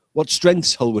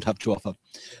strengths Hull would have to offer.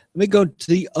 Let me go to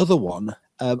the other one.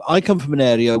 I come from an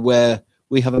area where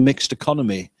we have a mixed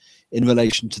economy in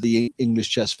relation to the English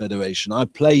Chess Federation. I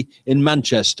play in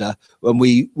Manchester when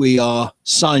we are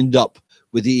signed up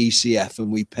with the ECF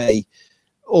and we pay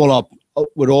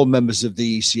we're all members of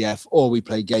the ECF, or we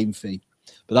pay game fee.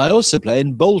 But I also play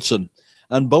in Bolton,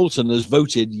 and Bolton has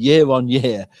voted year on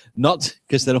year, not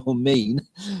because they're all mean,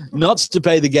 not to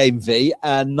pay the game fee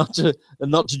and not to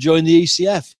join the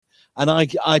ECF. And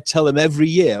I tell them every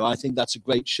year, I think that's a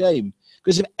great shame,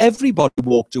 because if everybody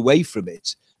walked away from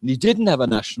it and you didn't have a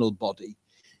national body,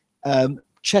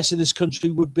 chess in this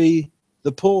country would be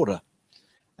the poorer.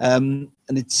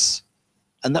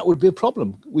 And that would be a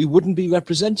problem. We wouldn't be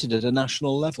represented at a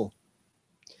national level.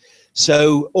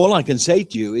 So all I can say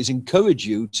to you is encourage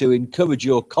you to encourage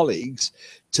your colleagues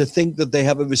to think that they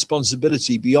have a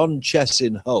responsibility beyond chess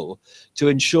in Hull to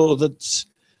ensure that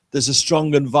there's a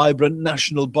strong and vibrant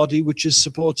national body which is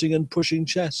supporting and pushing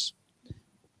chess.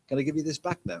 Can I give you this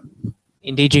back now?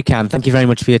 Indeed you can. Thank you very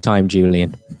much for your time,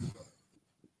 Julian. Can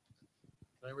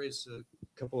I raise a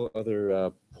couple of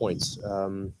other points?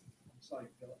 Sorry,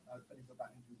 I better go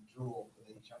back into the draw for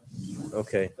the championship.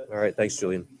 Okay. All right. Thanks,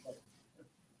 Julian.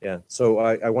 Yeah. So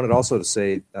I wanted also to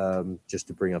say, just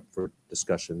to bring up for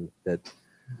discussion, that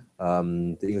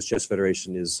the English Chess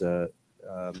Federation is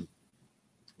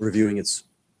reviewing its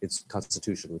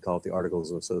constitution. We call it the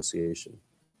Articles of Association.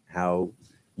 How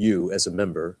you, as a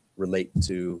member, relate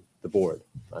to the board.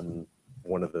 I'm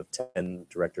one of the 10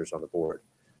 directors on the board,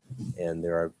 and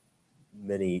there are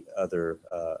many other,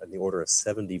 in the order of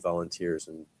 70 volunteers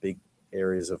in big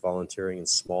areas of volunteering and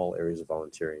small areas of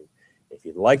volunteering. If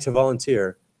you'd like to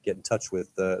volunteer, get in touch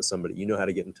with somebody. You know how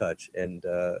to get in touch and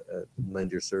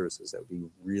lend your services. That would be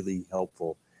really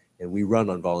helpful. And we run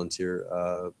on volunteer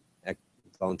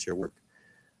work.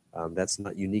 That's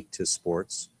not unique to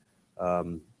sports,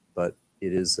 but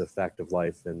it is a fact of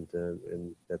life,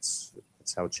 and that's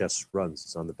how chess runs.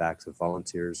 It's on the backs of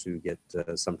volunteers who get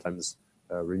sometimes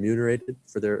remunerated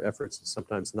for their efforts,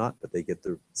 sometimes not, but they get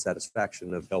the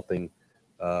satisfaction of helping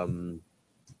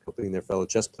their fellow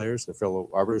chess players, their fellow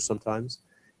arbiters sometimes,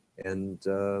 and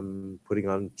putting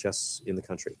on chess in the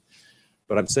country.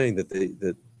 But I'm saying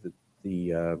that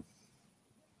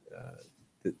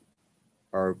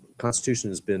our Constitution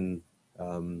has been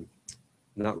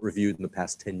not reviewed in the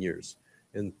past 10 years.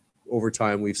 And over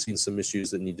time, we've seen some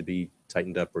issues that need to be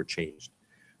tightened up or changed.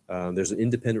 There's an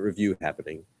independent review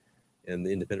happening, and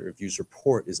the independent review's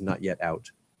report is not yet out.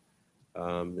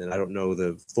 And I don't know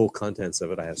the full contents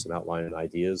of it. I have some outline and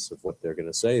ideas of what they're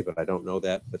going to say, but I don't know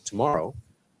that. But tomorrow,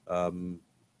 one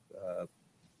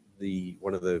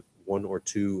or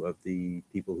two of the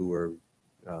people who are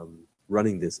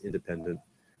running this independent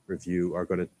review are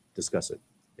going to discuss it.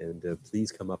 And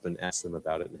please come up and ask them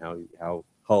about it, and how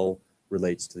Hull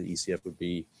relates to the ECF would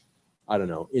be I don't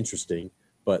know, interesting,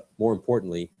 but more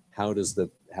importantly, how does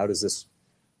this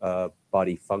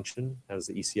body function? How does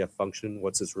the ECF function?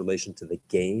 What's its relation to the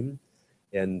game?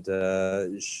 And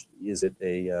is it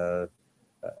a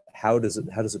how does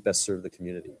it best serve the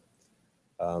community?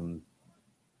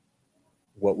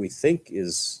 What we think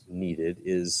is needed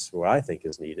is, what I think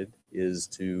is needed, is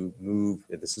to move,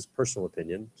 and this is personal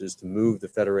opinion, just to move the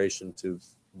federation to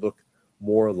look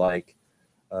more like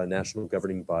a national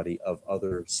governing body of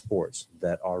other sports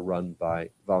that are run by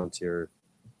volunteer,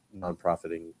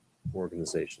 non-profiting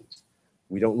organizations.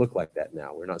 We don't look like that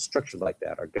now. We're not structured like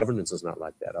that. Our governance is not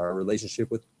like that. Our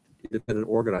relationship with independent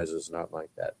organizers is not like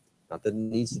that. Not that it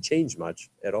needs to change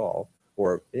much at all,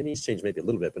 or it needs to change maybe a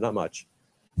little bit, but not much,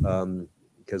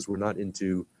 because we're not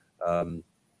into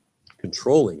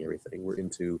controlling everything. We're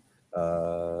into,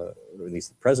 or at least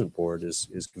the present board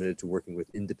is committed to working with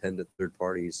independent third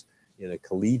parties in a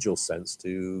collegial sense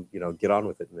to, get on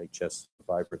with it and make chess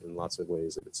vibrant in lots of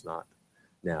ways that it's not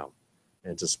now,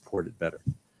 and to support it better.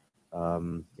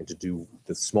 And to do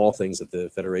the small things that the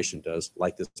federation does,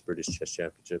 like this British Chess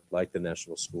Championship, like the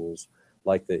national schools,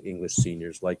 like the English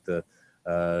seniors, like the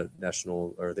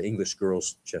national or the English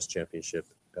Girls Chess Championship,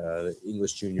 the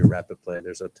English Junior Rapid Play.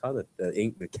 There's a ton of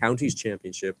the Counties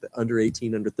Championship, the Under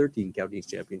 18, Under 13 Counties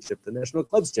Championship, the National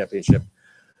Clubs Championship.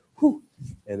 Whew.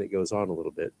 And it goes on a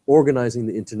little bit. Organizing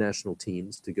the international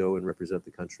teams to go and represent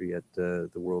the country at the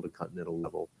world and continental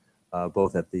level,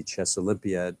 both at the Chess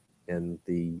Olympiad and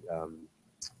the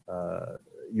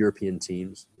European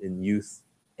teams in youth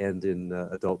and in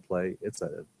adult play. It's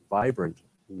a vibrant,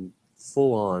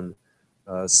 full-on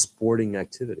sporting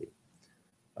activity,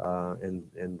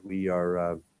 and we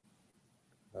are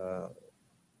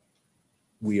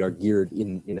geared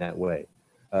in that way.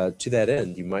 To that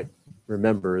end, you might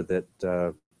remember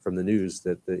that from the news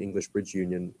that the English Bridge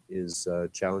Union is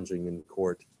challenging in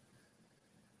court.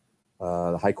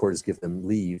 The High Court has given them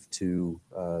leave to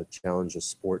challenge a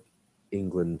Sport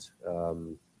England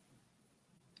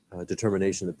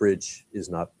determination that bridge is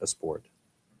not a sport.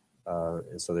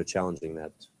 And so they're challenging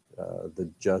that. The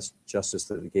justice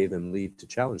that gave them leave to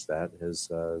challenge that has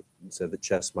said that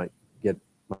chess might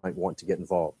want to get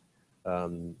involved.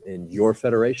 And your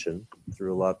federation,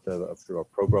 through a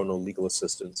pro bono legal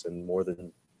assistance and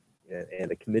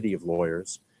a committee of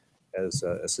lawyers, has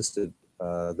assisted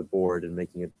the board in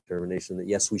making a determination that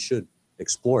yes, we should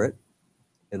explore it,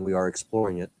 and we are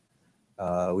exploring it.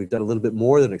 We've done a little bit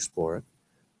more than explore it.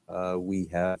 We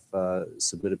have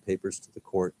submitted papers to the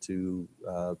court to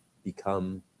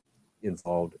become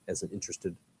involved as an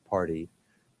interested party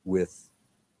with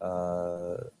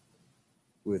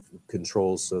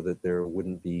controls so that there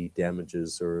wouldn't be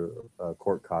damages or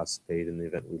court costs paid in the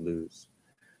event we lose.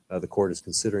 The court is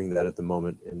considering that at the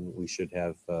moment, and we should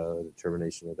have a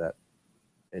determination of that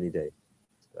any day.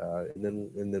 And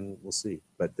then we'll see.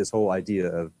 But this whole idea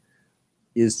of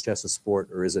is chess a sport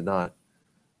or is it not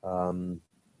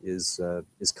is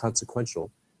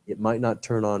consequential. It might not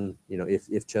turn on,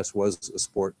 if chess was a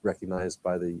sport recognized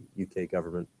by the UK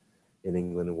government in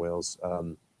England and Wales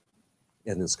and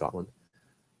in Scotland.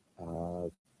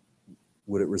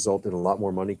 Would it result in a lot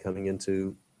more money coming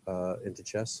into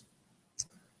chess?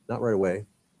 Not right away.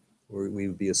 We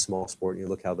would be a small sport. You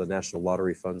look how the national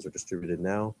lottery funds are distributed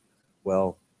now.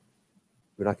 Well,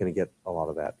 we're not going to get a lot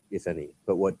of that, if any.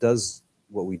 But what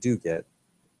we do get,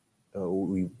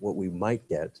 what we might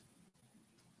get,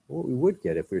 what we would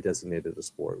get if we were designated a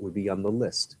sport would be on the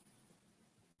list.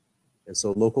 And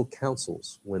so local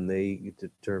councils, when they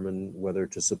determine whether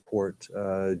to support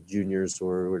juniors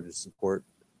or to support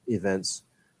events,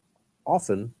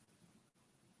 often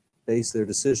base their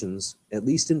decisions, at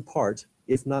least in part,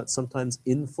 if not sometimes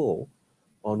in full,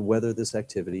 on whether this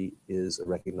activity is a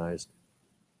recognized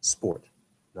sport,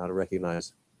 not a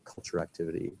recognized culture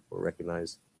activity or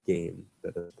recognized game,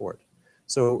 but a sport.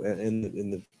 So,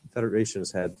 and the Federation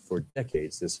has had for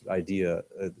decades this idea,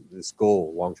 this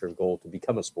goal, long-term goal to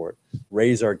become a sport,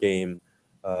 raise our game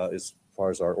as far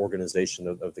as our organization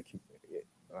of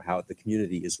how the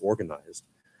community is organized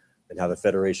and how the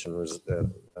Federation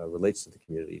relates to the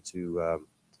community to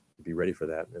be ready for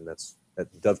that. And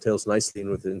that dovetails nicely in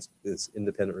with this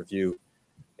independent review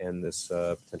and this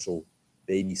potential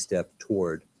baby step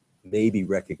toward maybe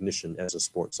recognition as a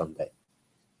sport someday.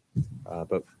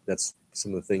 But that's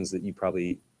some of the things that you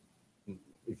probably,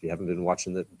 if you haven't been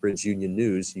watching the Bridge Union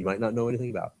news, you might not know anything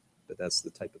about. But that's the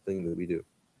type of thing that we do.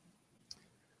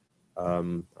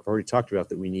 I've already talked about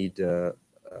that we need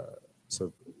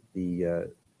so the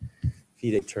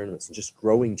FIDE tournaments and just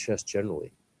growing chess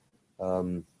generally.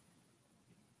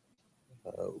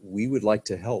 We would like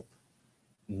to help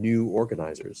new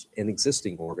organizers and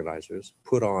existing organizers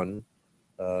put on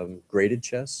graded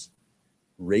chess,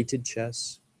 rated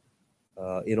chess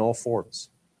in all forms.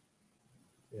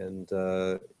 And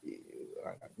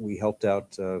we helped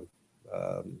out a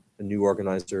new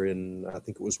organizer in, I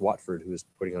think it was Watford, who was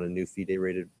putting on a new FIDE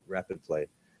rated rapid play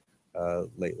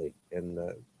lately. And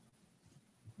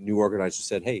new organizer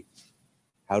said, hey,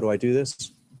 how do I do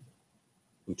this?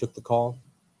 We took the call,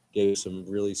 gave some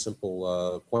really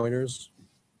simple pointers,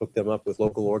 hooked them up with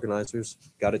local organizers,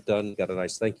 got it done, got a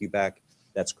nice thank you back.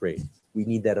 That's great. We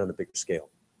need that on a bigger scale.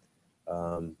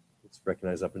 It's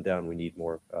recognized up and down. We need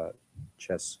more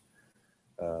chess,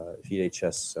 FIDE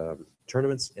chess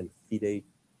tournaments and FIDE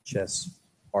chess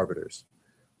arbiters.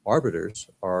 Arbiters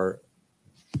are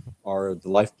the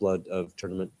lifeblood of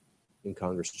tournament in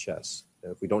Congress chess.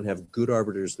 If we don't have good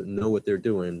arbiters that know what they're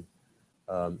doing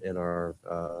and are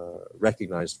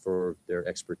recognized for their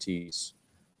expertise,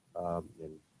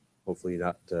 and hopefully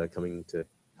not coming to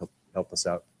help us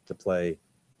out to play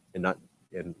and not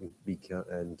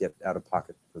and get out of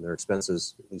pocket from their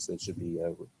expenses, at least they should be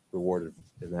rewarded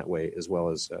in that way, as well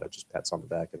as just pats on the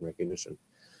back and recognition.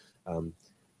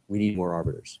 We need more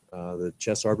arbiters. The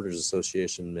Chess Arbiters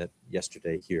Association met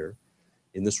yesterday here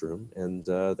in this room, and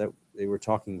that they were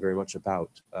talking very much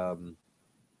about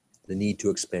the need to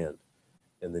expand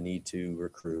and the need to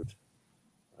recruit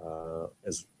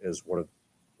as one of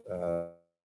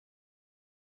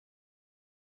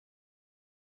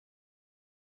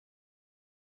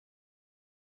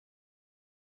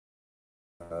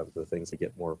the things to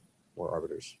get more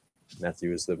arbiters.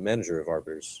 Matthew is the manager of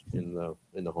arbiters in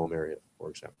the home area, for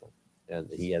example, and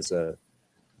he has a.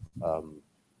 Do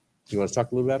you want to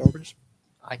talk a little about arbiters?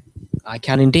 I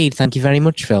can indeed. Thank you very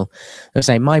much, Phil. I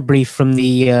say my brief from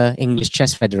the English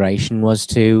Chess Federation was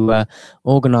to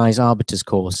organise arbiters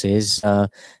courses,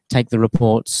 take the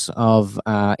reports of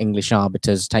English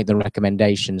arbiters, take the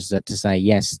recommendations to say,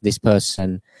 yes, this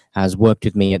person has worked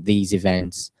with me at these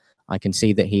events. I can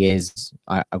see that he is.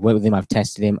 I've worked with him. I've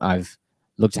tested him. I've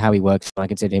looked at how he works. I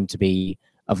consider him to be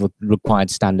of a required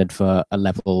standard for a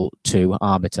level 2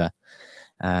 arbiter.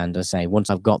 And I say, once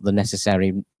I've got the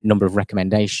necessary number of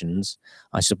recommendations,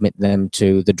 I submit them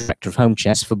to the Director of Home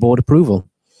Chess for board approval.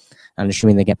 And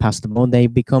assuming they get past the board, they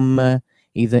become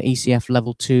either ECF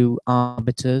level 2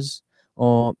 arbiters,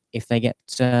 or if they get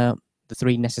the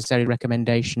 3 necessary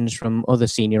recommendations from other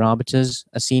senior arbiters,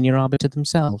 a senior arbiter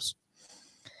themselves.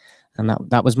 And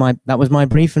that was my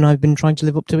brief, and I've been trying to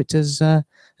live up to it as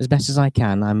best as I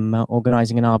can. I'm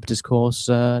organising an arbiters course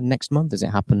next month, as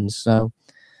it happens. So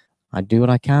I do what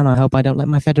I can. I hope I don't let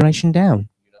my federation down.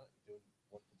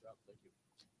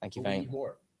 Thank you very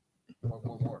much.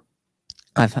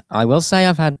 I will say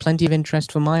I've had plenty of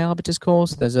interest for my arbiters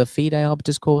course. There's a FIDE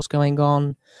arbiters course going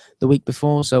on the week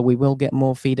before, so we will get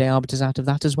more FIDE arbiters out of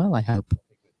that as well, I hope.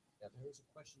 Yeah, there was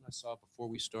a question I saw before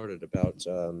we started about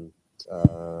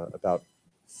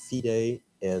FIDE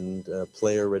and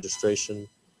player registration,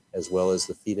 as well as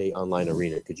the FIDE online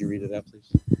arena. Could you read it out, please?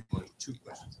 2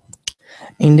 questions.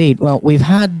 Indeed. Well, we've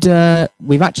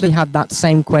actually had that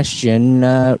same question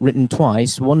written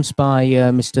twice. Once by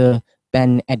Mr.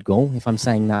 Ben Edgell, if I'm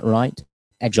saying that right,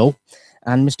 Edgell,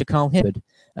 and Mr. Carl Hibbard.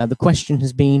 The question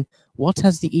has been, what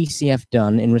has the ECF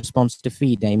done in response to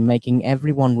FIDE making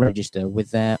everyone register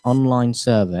with their online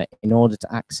server in order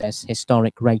to access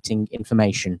historic rating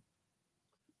information?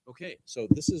 Okay, so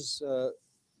this is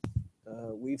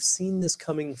we've seen this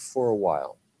coming for a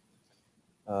while.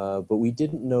 But we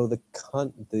didn't know the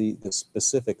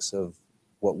specifics of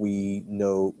what we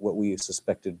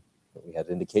suspected, what we had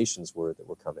indications were that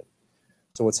were coming.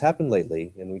 So what's happened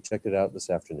lately, and we checked it out this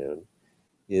afternoon,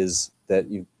 is that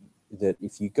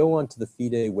if you go onto the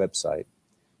FIDE website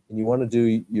and you want to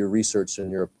do your research on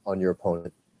your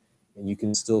opponent, and you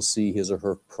can still see his or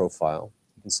her profile,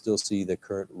 you can still see the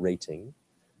current rating,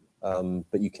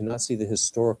 but you cannot see the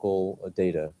historical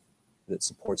data that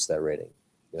supports that rating.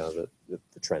 You know,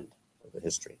 the trend of the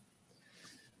history.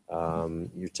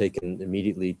 You're taken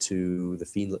immediately to the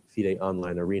FIDE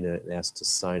online arena and asked to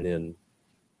sign in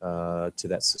to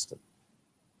that system.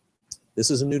 This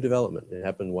is a new development. It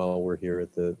happened while we're here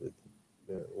at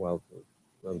while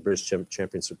the British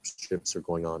Championships are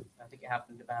going on. I think it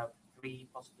happened about 3,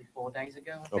 possibly 4 days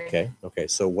ago. I think. Okay.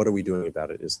 So what are we doing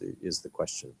about it? Is the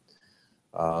question.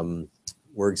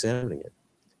 We're examining it.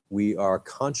 We are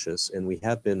conscious, and we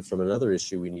have been from another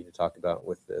issue we need to talk about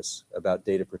with this, about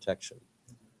data protection.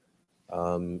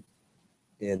 And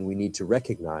we need to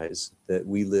recognize that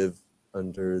we live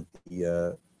under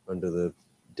the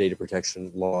data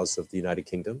protection laws of the United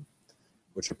Kingdom,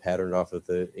 which are patterned off of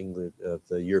the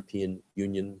European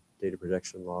Union data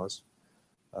protection laws.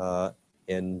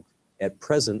 And at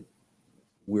present,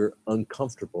 we're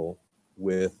uncomfortable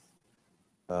with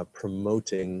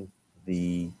promoting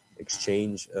the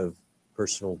exchange of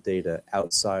personal data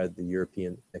outside the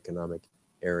European Economic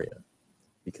Area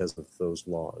because of those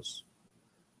laws.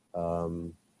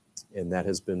 And that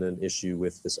has been an issue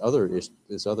with this other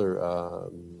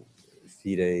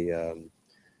FIDE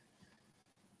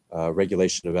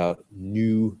regulation about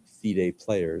new FIDE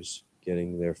players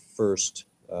getting their first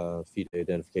FIDE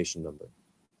identification number.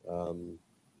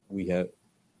 We have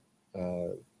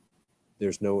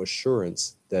there's no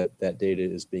assurance that that data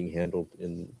is being handled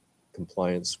in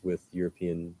compliance with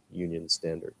European Union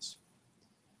standards.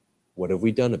 What have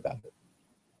we done about it?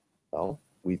 Well,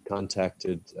 we've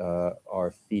contacted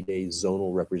our FIDE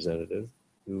zonal representative,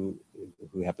 who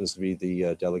happens to be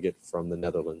the delegate from the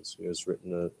Netherlands, who has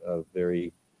written a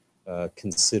very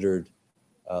considered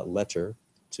letter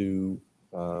to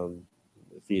the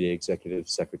FIDE executive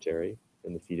secretary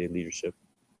and the FIDE leadership.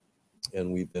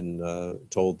 And we've been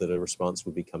told that a response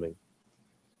would be coming.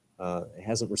 It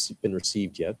hasn't been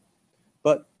received yet,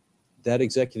 but that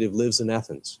executive lives in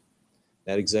Athens.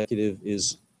 That executive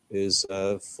is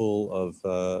full of,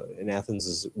 and Athens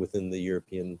is within the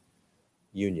European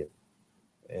Union.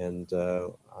 And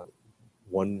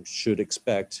one should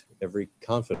expect every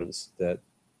confidence that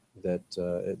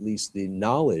at least the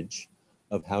knowledge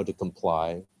of how to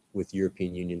comply with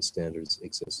European Union standards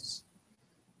exists.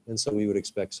 And so we would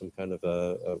expect some kind of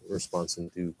a response in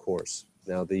due course.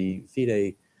 Now, the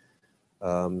FIDE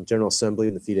General Assembly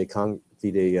and the FIDE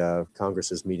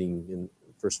Congress is meeting in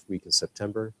first week in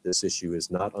September. This issue is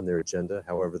not on their agenda.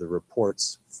 However, the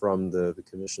reports from the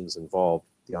commissions involved,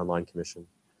 the online commission,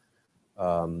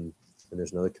 and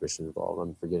there's another commission involved,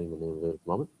 I'm forgetting the name of it at the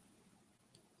moment,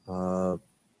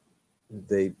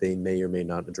 they may or may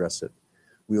not address it.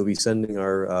 We will be sending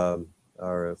our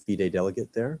FIDE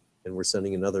delegate there, and we're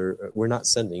sending another, we're not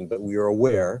sending, but we are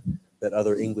aware that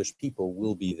other English people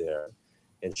will be there.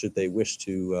 And should they wish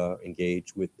to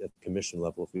engage with at the commission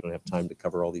level, if we don't have time to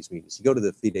cover all these meetings. You go to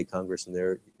the FIDE Congress, and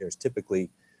there's typically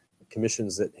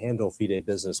commissions that handle FIDE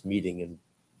business meeting in,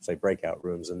 say, breakout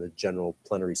rooms, and the general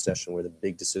plenary session where the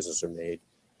big decisions are made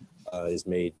is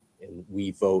made, and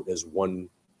we vote as one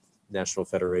national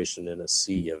federation in a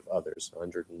sea of others,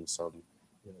 100 and some,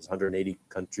 there's 180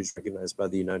 countries recognized by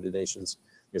the United Nations.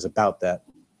 There's about that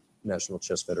national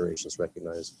chess federations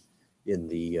recognized in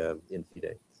the in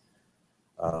FIDE.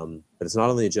 But it's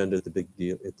not on the agenda at the big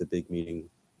meeting,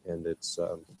 and it's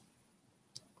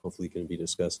hopefully going to be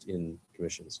discussed in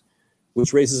commissions,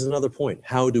 which raises another point.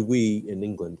 How do we in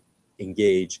England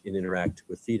engage and interact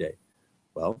with FIDE?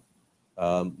 Well,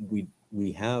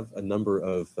 we have a number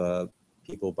of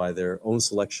people by their own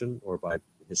selection or by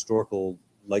historical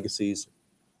legacies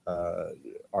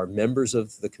are members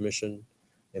of the commission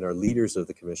and are leaders of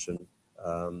the commissions,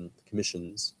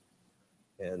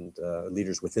 and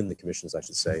leaders within the commissions, I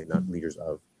should say, not leaders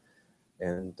of,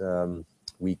 and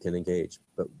we can engage.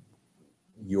 But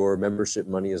your membership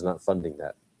money is not funding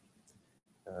that.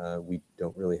 We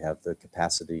don't really have the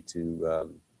capacity to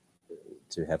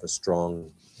have a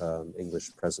strong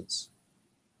English presence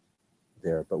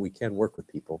there, but we can work with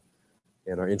people,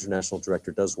 and our international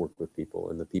director does work with people,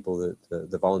 and the people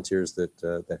that the volunteers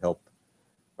that help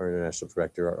our international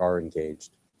director are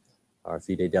engaged. Our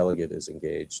FIDE delegate is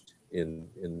engaged in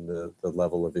the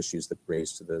level of issues that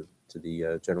raised to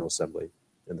the General Assembly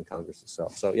and the Congress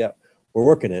itself. So yeah, we're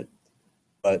working it,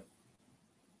 but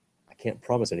I can't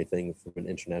promise anything from an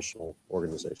international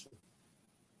organization.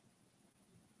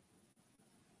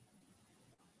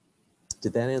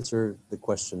 Did that answer the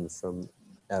question from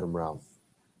Adam Ralph?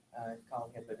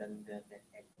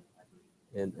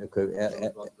 And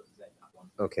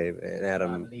okay, and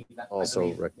Adam also,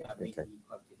 okay.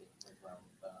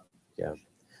 Yeah.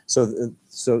 So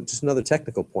just another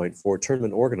technical point for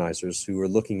tournament organizers who are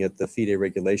looking at the FIDE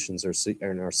regulations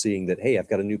and are seeing that, hey, I've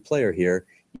got a new player here.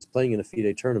 He's playing in a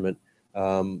FIDE tournament.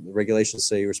 The regulations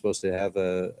say you're supposed to have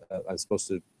I'm supposed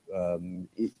to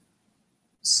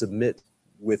submit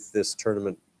with this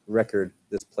tournament record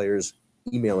this player's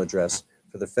email address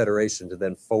for the federation to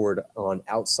then forward on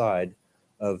outside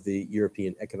of the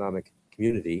European Economic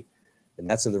Community. And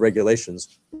that's in the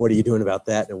regulations. What are you doing about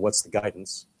that, and what's the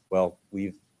guidance? Well,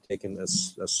 we've taken a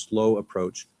slow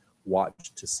approach,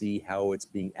 watched to see how it's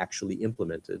being actually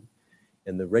implemented.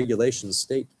 And the regulations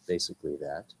state basically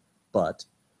that, but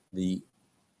the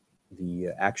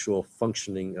actual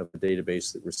functioning of the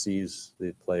database that receives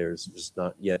the players does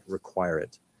not yet require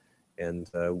it. And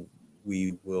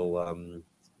we will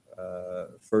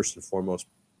first and foremost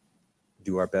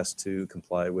do our best to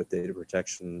comply with data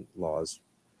protection laws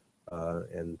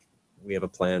and we have a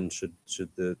plan should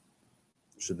the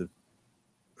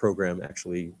program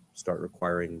actually start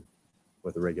requiring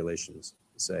what the regulations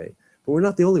say. But we're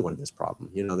not the only one in this problem.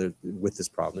 You know, with this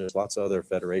problem, there's lots of other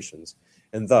federations,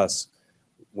 and thus,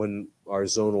 when our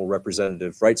zonal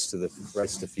representative writes to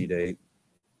FIDE,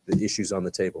 the issue's on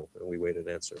the table, and we wait an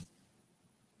answer.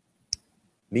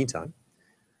 Meantime,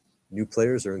 new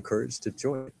players are encouraged to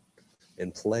join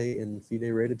and play in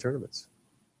FIDE-rated tournaments.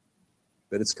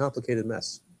 But it's a complicated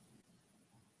mess.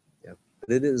 Yeah, but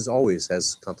it is always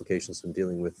has complications when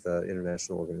dealing with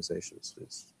international organizations.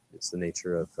 It's the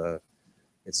nature of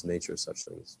such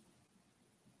things.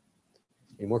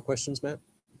 Any more questions, Matt?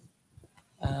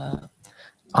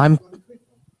 I'm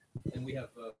And we have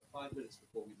 5 minutes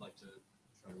before we'd like to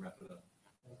try to wrap it up.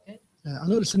 Okay. I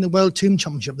noticed in the World Team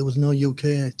Championship there was no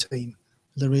UK team.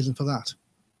 Is there a reason for that?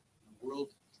 World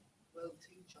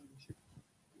Team Championship.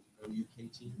 no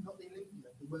UK team. Not the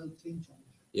Olympic, the World Team Championship.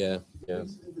 Yeah. It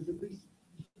was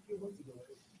a few months ago.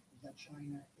 Was that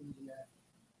China, India,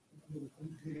 another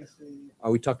country, USA,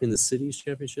 Are we talking the cities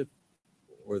championship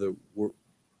or the world?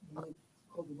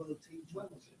 called the World Team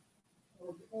Championship?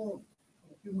 Oh,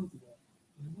 a few months ago.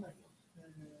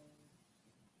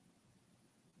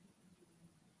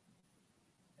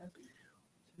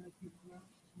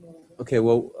 Okay,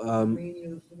 well,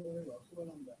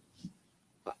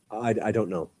 I don't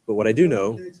know, but what I do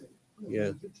know,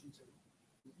 yeah.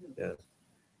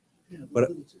 But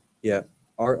yeah,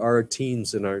 our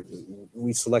teams and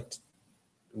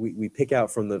we pick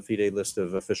out from the FIDE list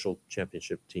of official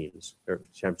championship teams or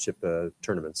championship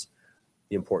tournaments,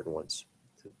 the important ones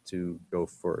to go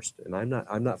first. And I'm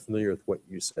not familiar with what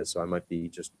you said, so I might be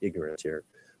just ignorant here.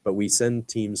 But we send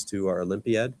teams to our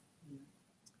Olympiad,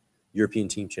 European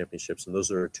Team Championships, and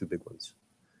those are our 2 big ones.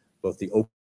 Both the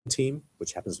open team,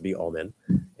 which happens to be all men,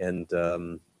 and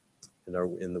the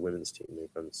women's team. They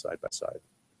run side by side.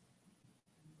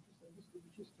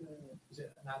 Is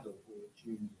it an adult or a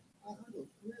junior?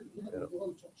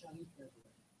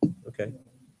 Okay.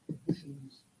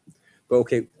 But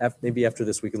okay, maybe after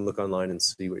this we can look online and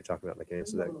see what you're talking about. I can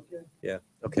answer that. Yeah.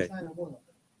 Okay.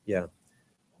 Yeah.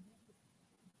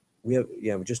 We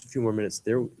have just a few more minutes.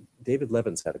 There, David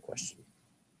Levins had a question.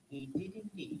 He did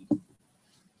indeed.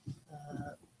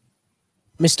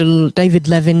 Mr. David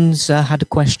Levins had a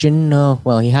question.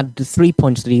 Well, he had 3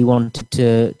 points that he wanted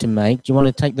to make. Do you want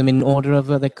to take them in order of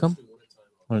they come?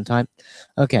 One time.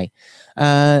 Okay.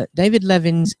 David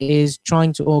Levins is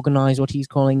trying to organize what he's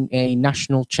calling a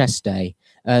National Chess Day.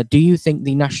 Do you think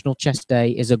the National Chess Day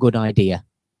is a good idea?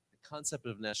 The concept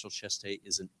of National Chess Day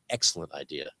is an excellent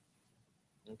idea.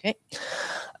 Okay.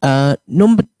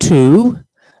 Number 2,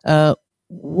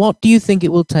 what do you think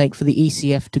it will take for the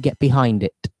ECF to get behind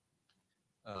it?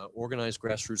 Organized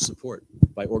grassroots support.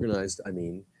 By organized, I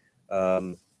mean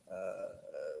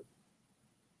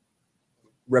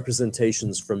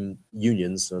representations from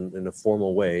unions in a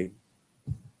formal way,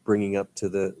 bringing up to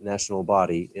the national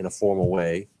body in a formal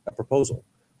way a proposal.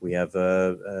 We have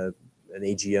an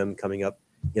AGM coming up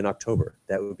in October.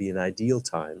 That would be an ideal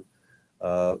time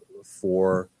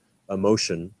for a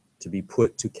motion to be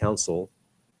put to council,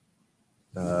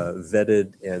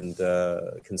 vetted and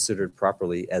considered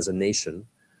properly as a nation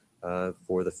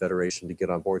for the Federation to get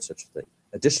on board such a thing.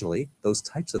 Additionally, those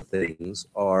types of things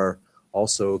are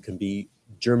also can be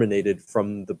germinated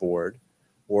from the board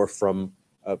or from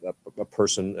a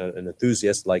person, an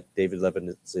enthusiast like David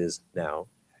Levins is now,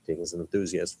 acting as an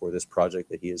enthusiast for this project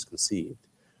that he has conceived,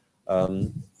 and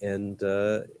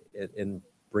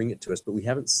bring it to us. But we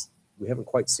haven't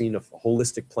quite seen a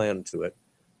holistic plan to it.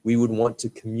 We would want to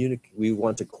communicate. We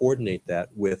want to coordinate that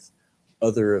with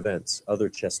other events, other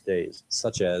chess days,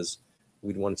 such as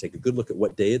we'd want to take a good look at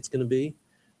what day it's going to be,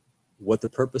 what the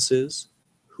purpose is,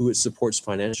 who it supports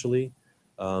financially.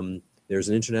 There's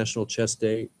an International Chess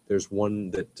Day. There's one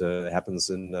that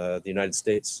happens in the United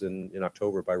States in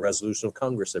October by resolution of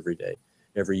Congress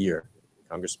every year.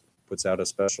 Congress puts out a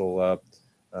special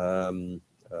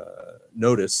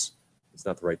notice. It's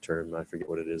not the right term. I forget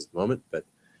what it is at the moment, but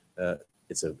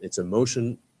it's a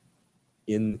motion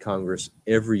in Congress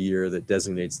every year that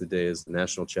designates the day as the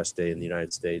National Chess Day in the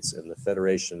United States, and the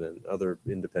Federation and other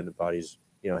independent bodies,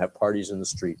 have parties in the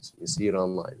streets. You see it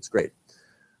online. It's great.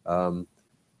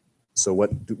 So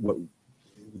what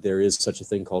there is such a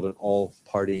thing called an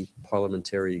all-party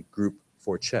parliamentary group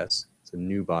for chess. It's a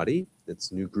new body.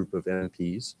 It's a new group of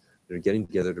MPs that are getting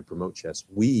together to promote chess.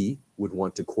 We would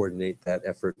want to coordinate that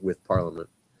effort with Parliament,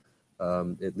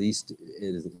 at least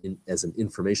as an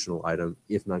informational item,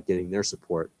 if not getting their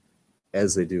support,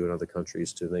 as they do in other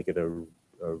countries, to make it a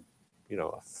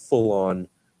full-on,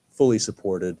 fully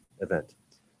supported event.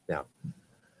 Now,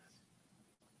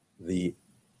 The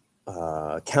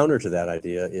counter to that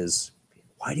idea is,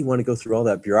 why do you want to go through all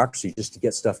that bureaucracy just to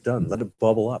get stuff done? Let it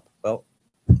bubble up. Well,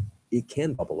 it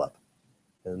can bubble up,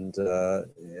 and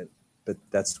but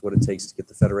that's what it takes to get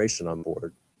the federation on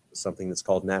board. Something that's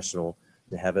called national,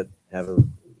 to have that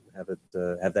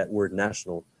word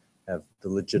national have the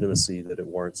legitimacy that it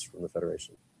warrants from the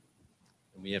federation.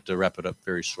 And we have to wrap it up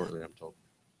very shortly, I'm told.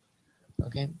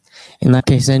 Okay. In that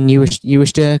case, then you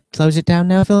wish to close it down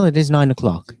now, Phil? It is 9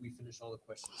 o'clock. Did we finish all the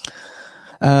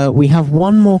questions? We have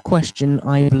one more question,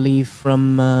 I believe,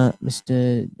 from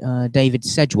Mr. David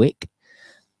Sedgwick.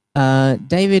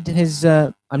 David has,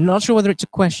 I'm not sure whether it's a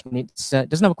question. It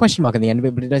doesn't have a question mark at the end of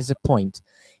it, but it is a point.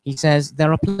 He says,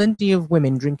 there are plenty of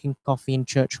women drinking coffee in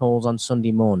church halls on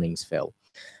Sunday mornings, Phil.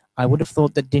 I would have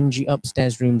thought that dingy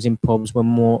upstairs rooms in pubs were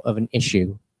more of an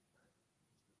issue.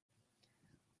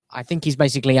 I think he's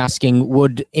basically asking,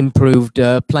 would improved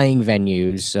playing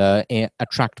venues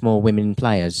attract more women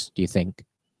players, do you think?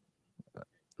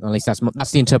 At least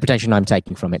that's the interpretation I'm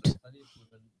taking from it. Plenty of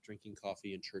women drinking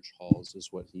coffee in church halls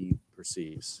is what he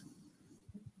perceives.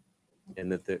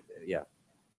 And that, yeah.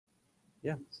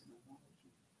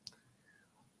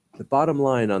 The bottom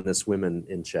line on this women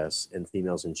in chess and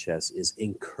females in chess is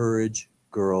encourage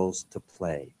girls to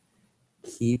play.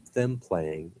 Keep them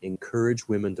playing, encourage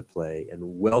women to play,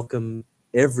 and welcome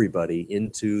everybody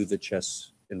into the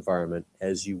chess environment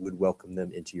as you would welcome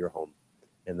them into your home.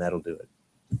 And that'll do it.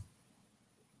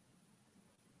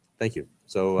 Thank you.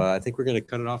 So I think we're going to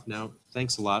cut it off now.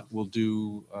 Thanks a lot. We'll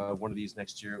do one of these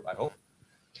next year, I hope.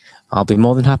 I'll be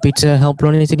more than happy to help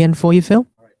run it again for you, Phil.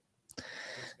 All right.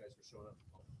 Thanks, guys, for showing up.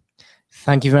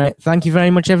 Thank you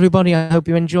very much, everybody. I hope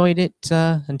you enjoyed it.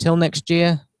 Until next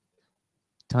year,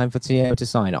 time for Theo to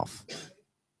sign off.